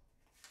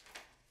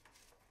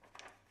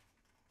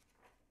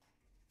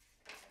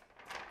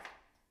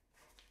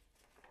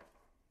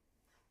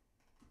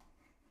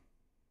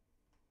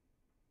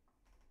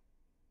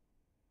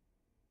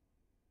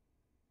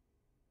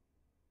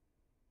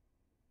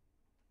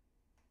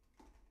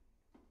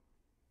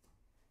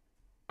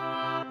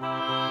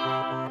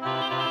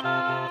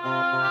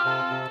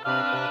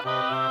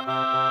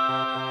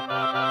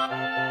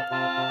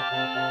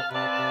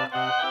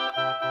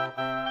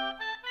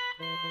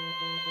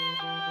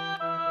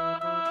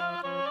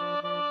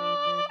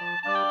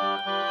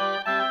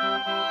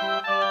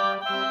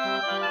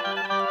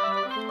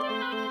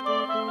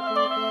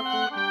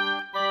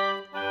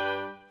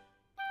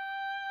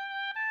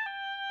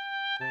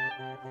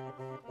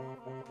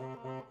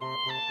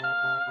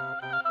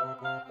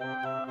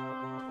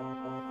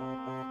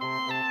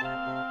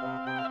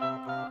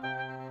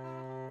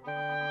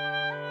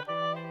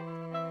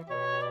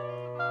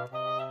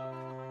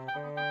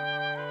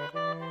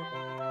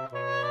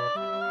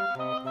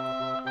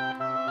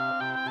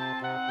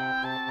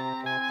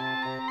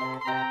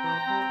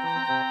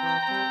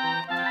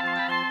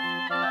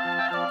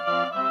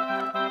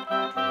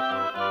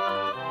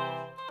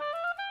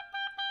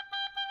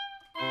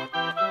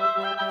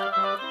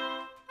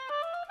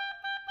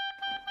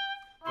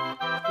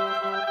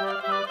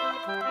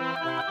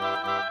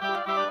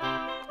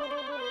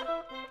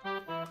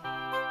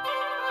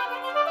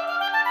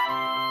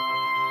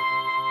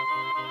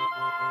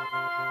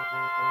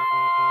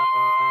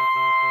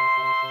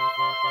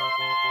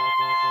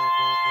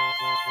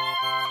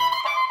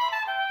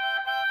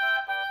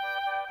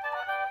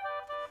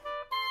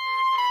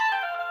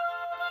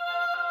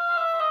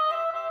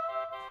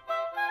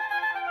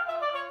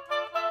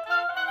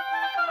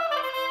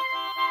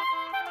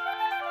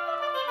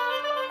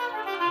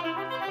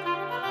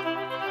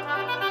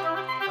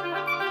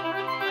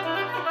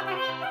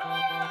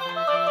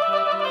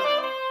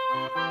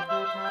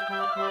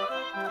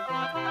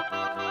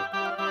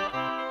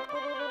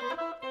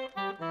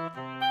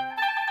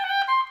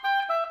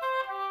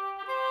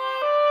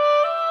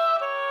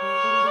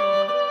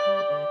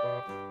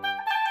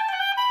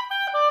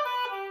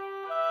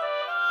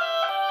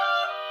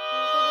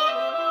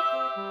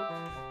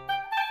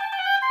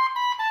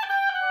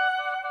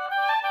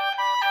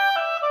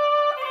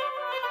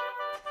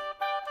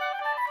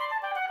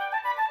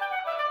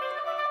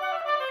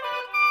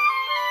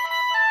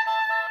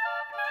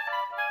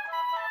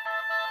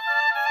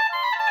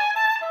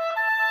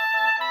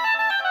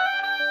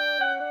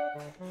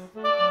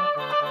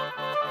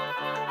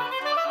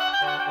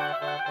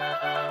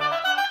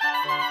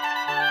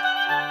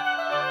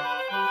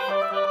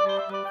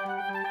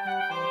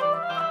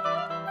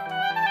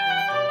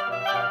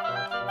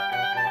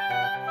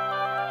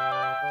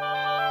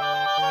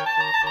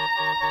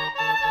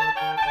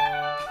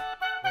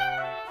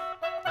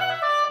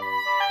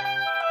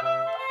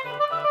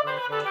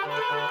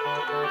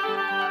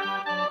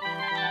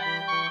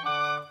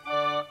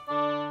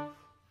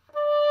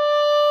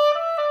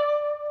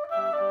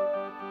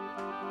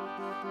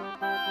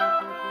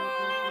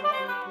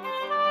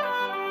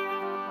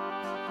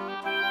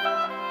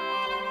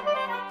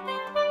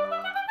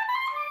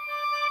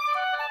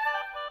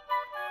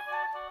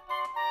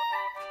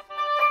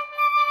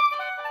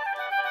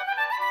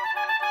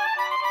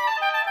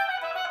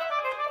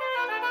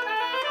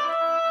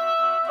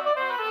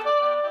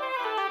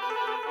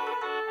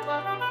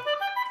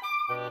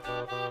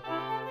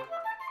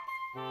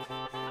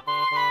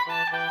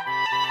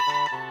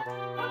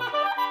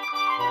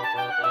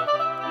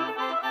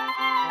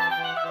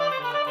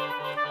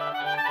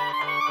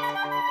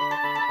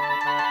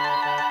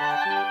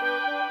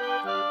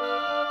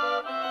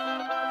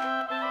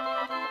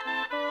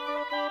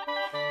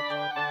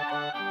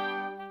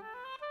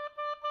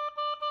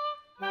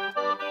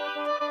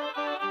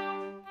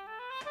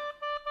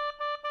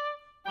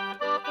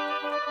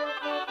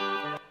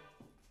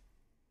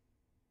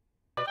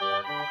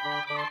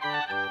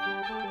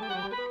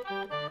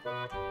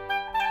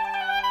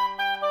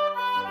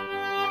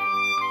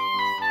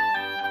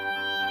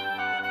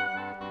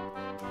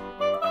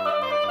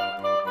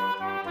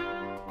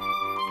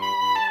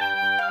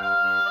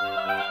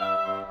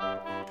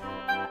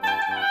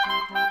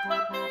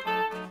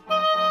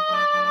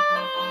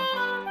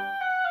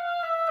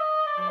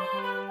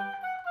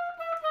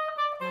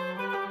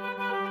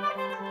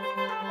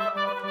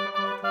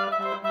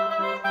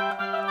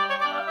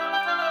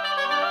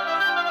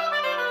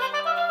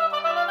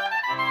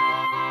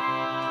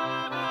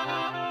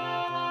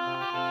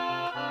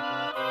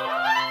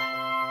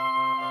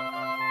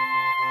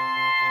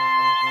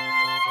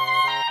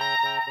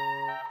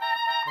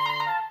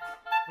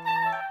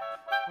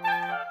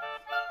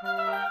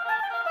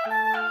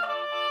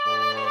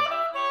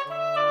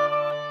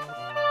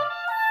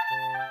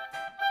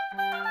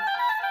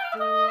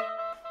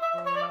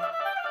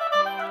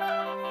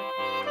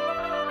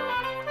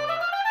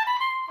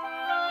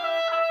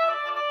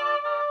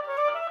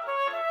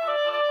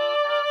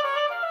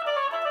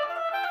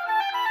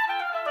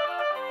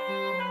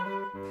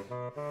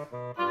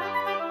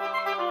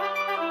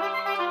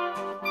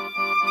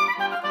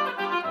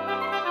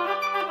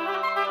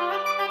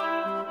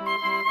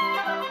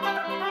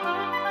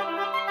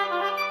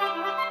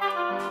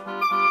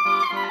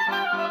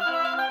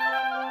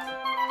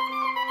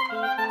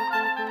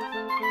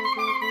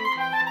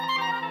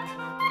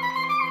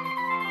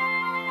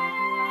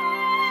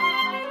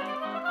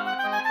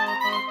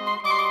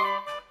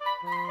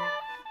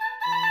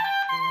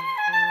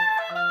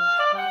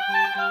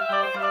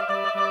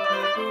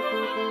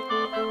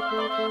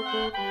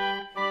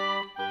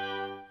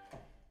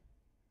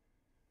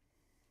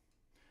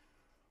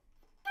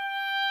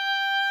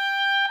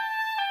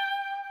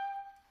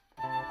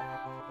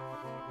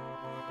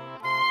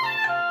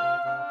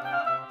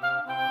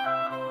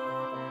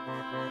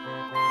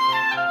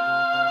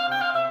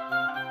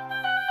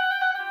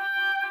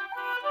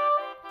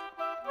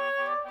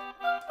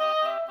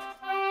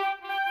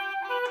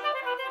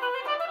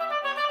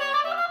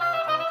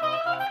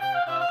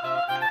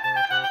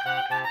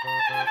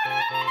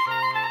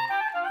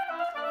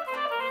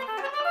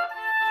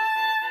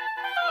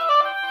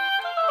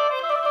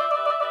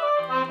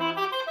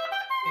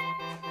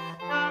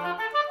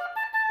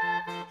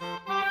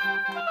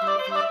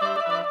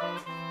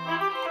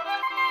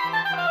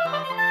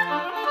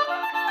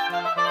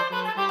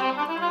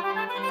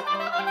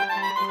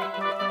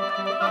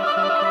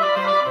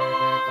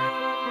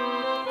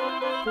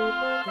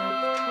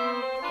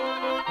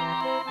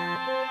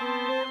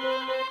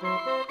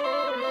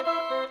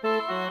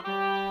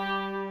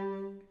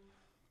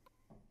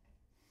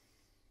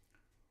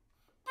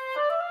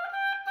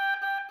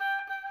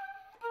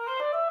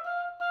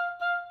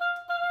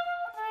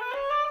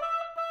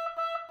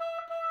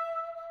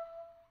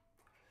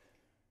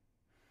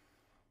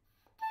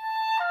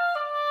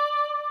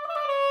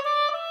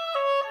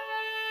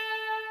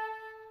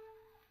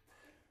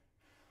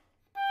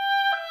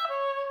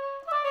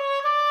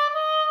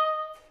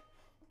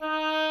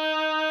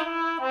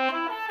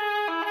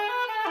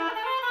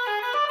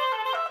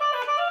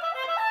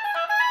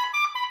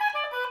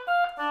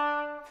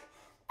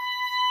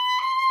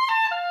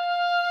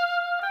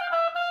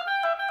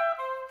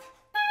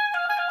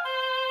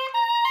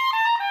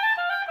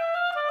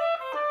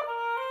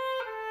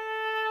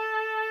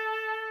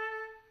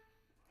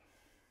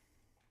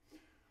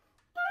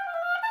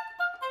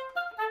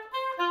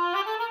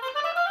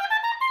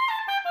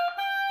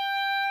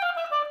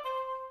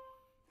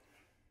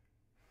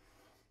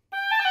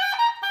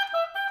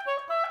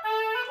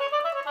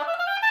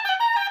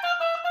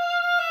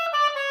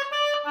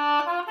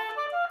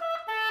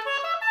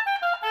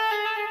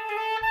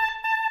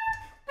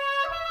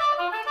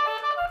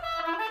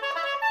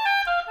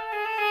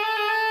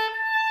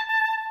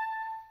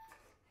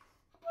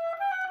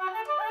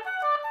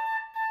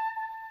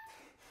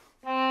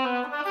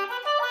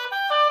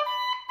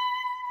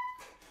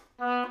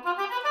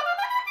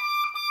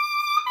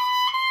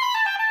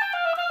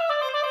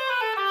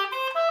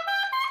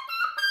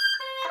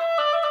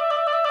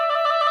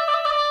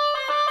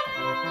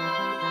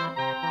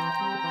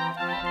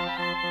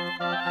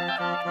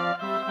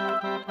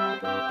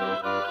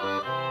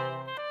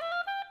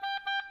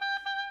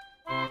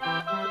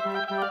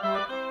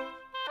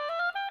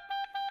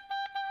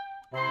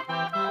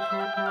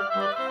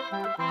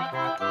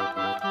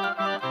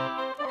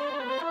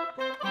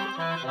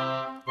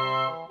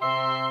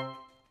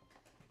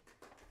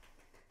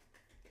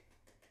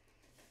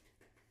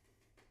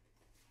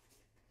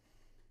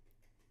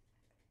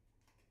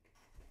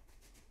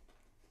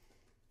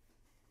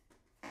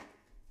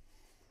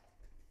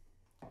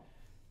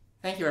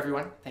 Thank you,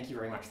 everyone. Thank you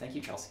very much. Thank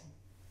you, Chelsea.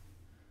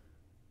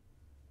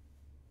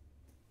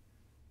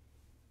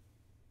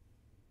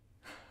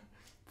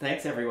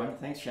 Thanks, everyone.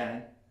 Thanks,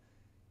 Shannon.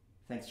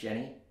 Thanks,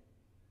 Jenny.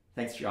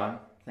 Thanks, John.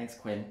 Thanks,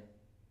 Quinn.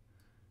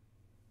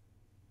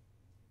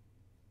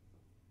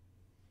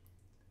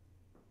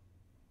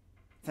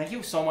 Thank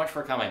you so much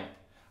for coming.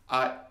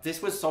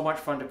 This was so much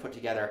fun to put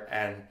together,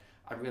 and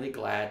I'm really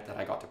glad that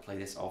I got to play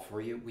this all for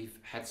you. We've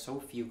had so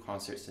few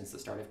concerts since the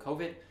start of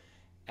COVID,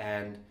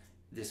 and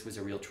this was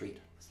a real treat.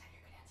 Was that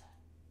your cadenza?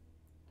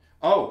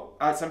 Oh,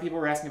 some people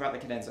were asking about the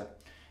cadenza.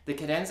 The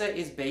cadenza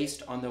is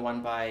based on the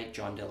one by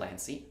John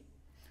Delancey,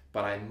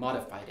 but I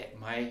modified it.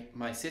 My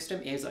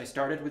system is I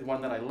started with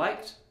one that I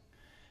liked,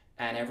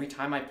 and every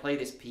time I play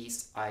this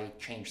piece, I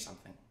change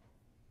something.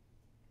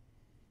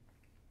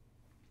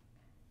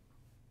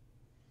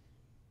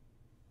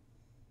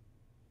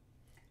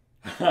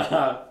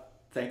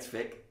 Thanks,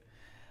 Vic.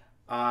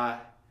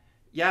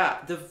 Yeah,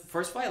 the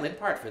first violin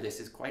part for this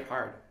is quite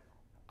hard.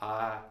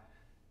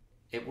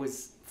 It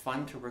was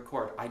fun to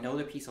record. I know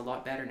the piece a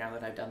lot better now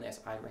that I've done this.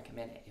 I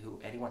recommend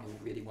anyone who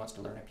really wants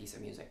to learn a piece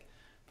of music,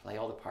 play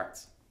all the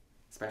parts,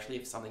 especially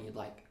if it's something you'd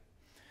like.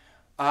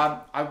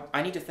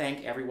 I need to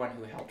thank everyone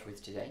who helped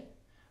with today.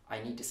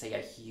 I need to say a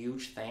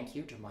huge thank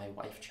you to my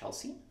wife,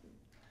 Chelsea,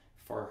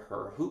 for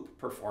her hoop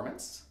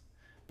performance,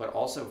 but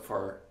also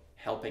for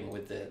helping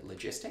with the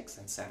logistics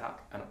and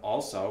setup, and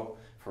also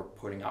for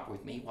putting up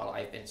with me while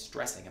I've been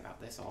stressing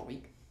about this all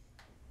week.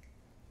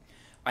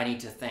 I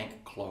need to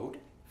thank Claude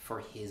for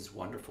his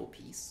wonderful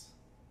piece.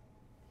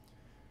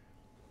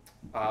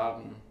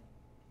 I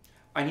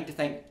need to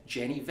thank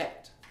Jenny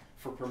Vett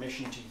for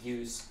permission to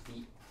use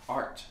the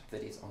art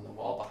that is on the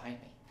wall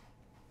behind me.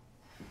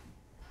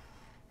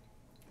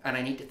 And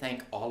I need to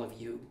thank all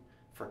of you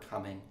for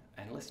coming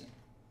and listening.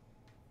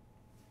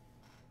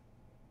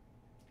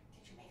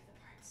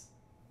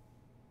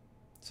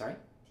 Sorry?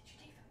 Did you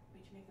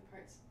make the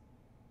parts?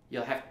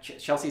 You'll have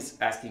Chelsea's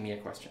asking me a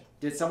question.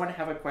 Did someone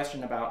have a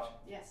question about?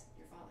 Yes,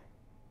 your father.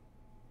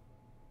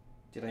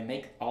 Did I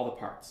make all the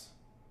parts?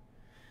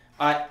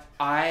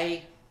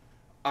 I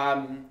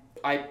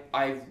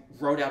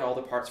wrote out all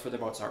the parts for the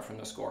Mozart from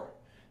the score.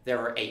 There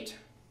are 8.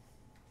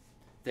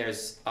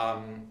 There's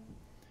 5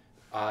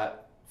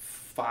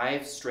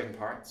 string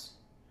parts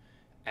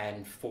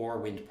and 4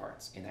 wind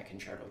parts in that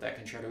concerto. That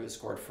concerto is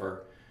scored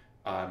for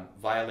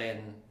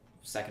violin,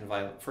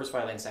 first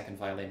violin, second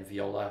violin,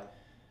 viola,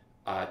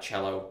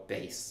 cello,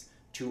 bass,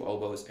 2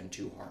 oboes, and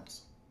 2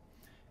 horns.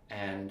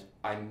 And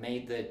I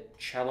made the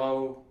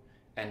cello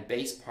and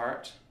bass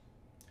part.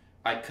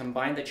 I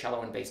combined the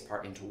cello and bass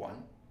part into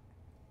one,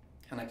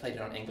 and I played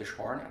it on English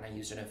horn, and I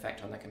used an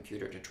effect on the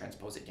computer to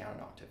transpose it down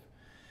an octave.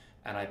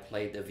 And I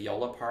played the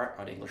viola part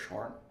on English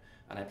horn,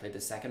 and I played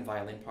the second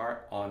violin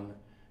part on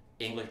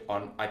English.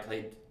 I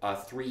played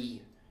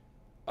 3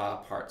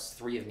 parts,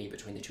 3 of me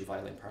between the 2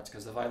 violin parts,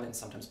 because the violins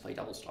sometimes play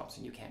double stops,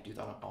 and you can't do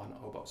that on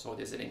oboe. So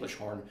there's an English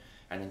horn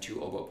and then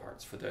 2 oboe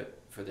parts for the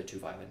 2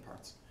 violin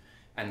parts,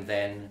 and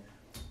then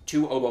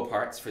 2 oboe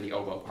parts for the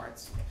oboe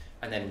parts,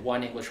 and then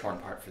 1 English horn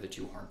part for the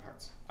 2 horn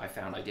parts. I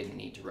found I didn't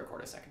need to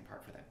record a second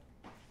part for that,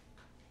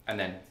 and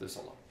then the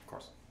solo, of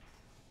course.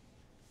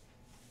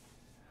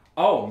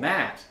 Oh,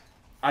 Matt,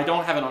 I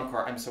don't have an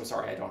encore. I'm so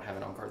sorry, I don't have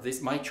an encore.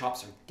 My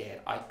chops are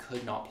dead. I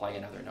could not play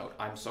another note.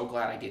 I'm so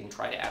glad I didn't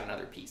try to add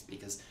another piece,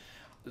 because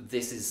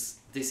this is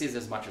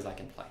as much as I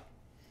can play.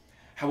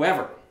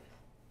 However,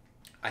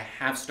 I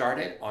have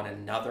started on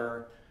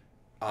another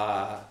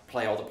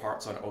play all the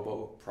parts on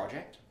oboe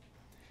project,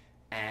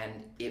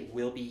 and it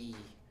will be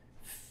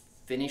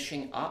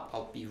finishing up.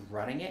 I'll be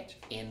running it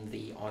in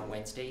the On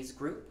Wednesdays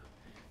group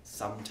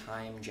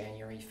sometime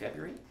January,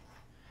 February.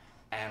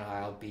 And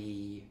I'll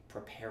be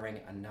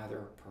preparing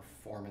another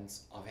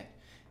performance of it.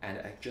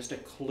 And just a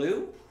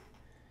clue,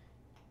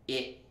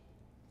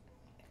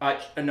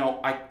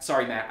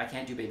 sorry, Matt, I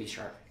can't do Baby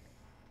Shark.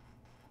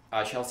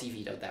 Chelsea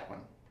vetoed that one.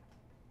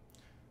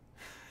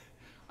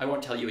 I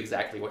won't tell you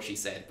exactly what she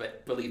said,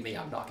 but believe me,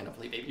 I'm not going to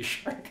play Baby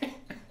Shark.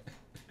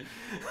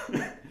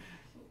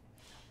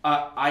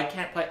 I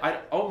can't play,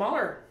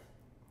 Mahler.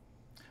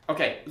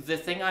 Okay, the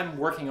thing I'm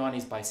working on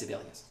is by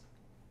Sibelius.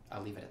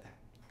 I'll leave it at that.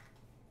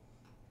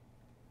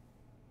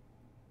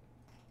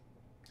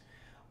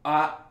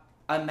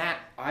 Matt,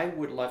 I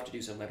would love to do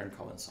some Leonard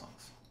Cohen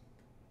songs.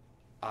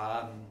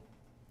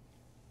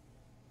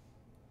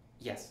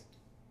 Yes.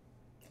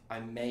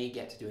 I may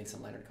get to doing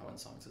some Leonard Cohen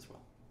songs as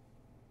well.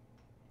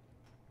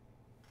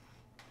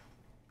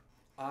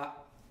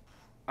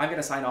 I'm going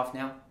to sign off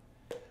now.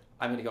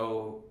 I'm going to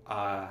go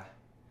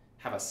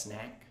have a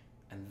snack,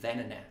 and then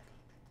a nap.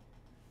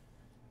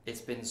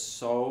 It's been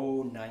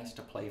so nice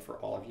to play for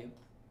all of you.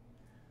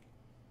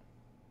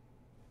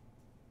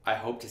 I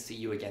hope to see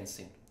you again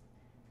soon.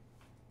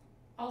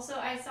 Also,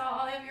 I saw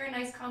all of your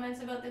nice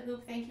comments about the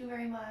hoop. Thank you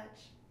very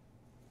much.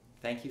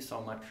 Thank you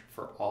so much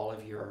for all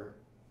of your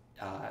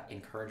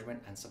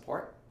encouragement and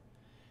support.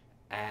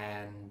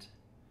 And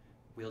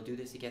we'll do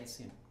this again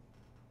soon.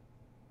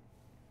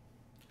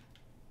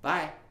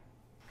 Bye.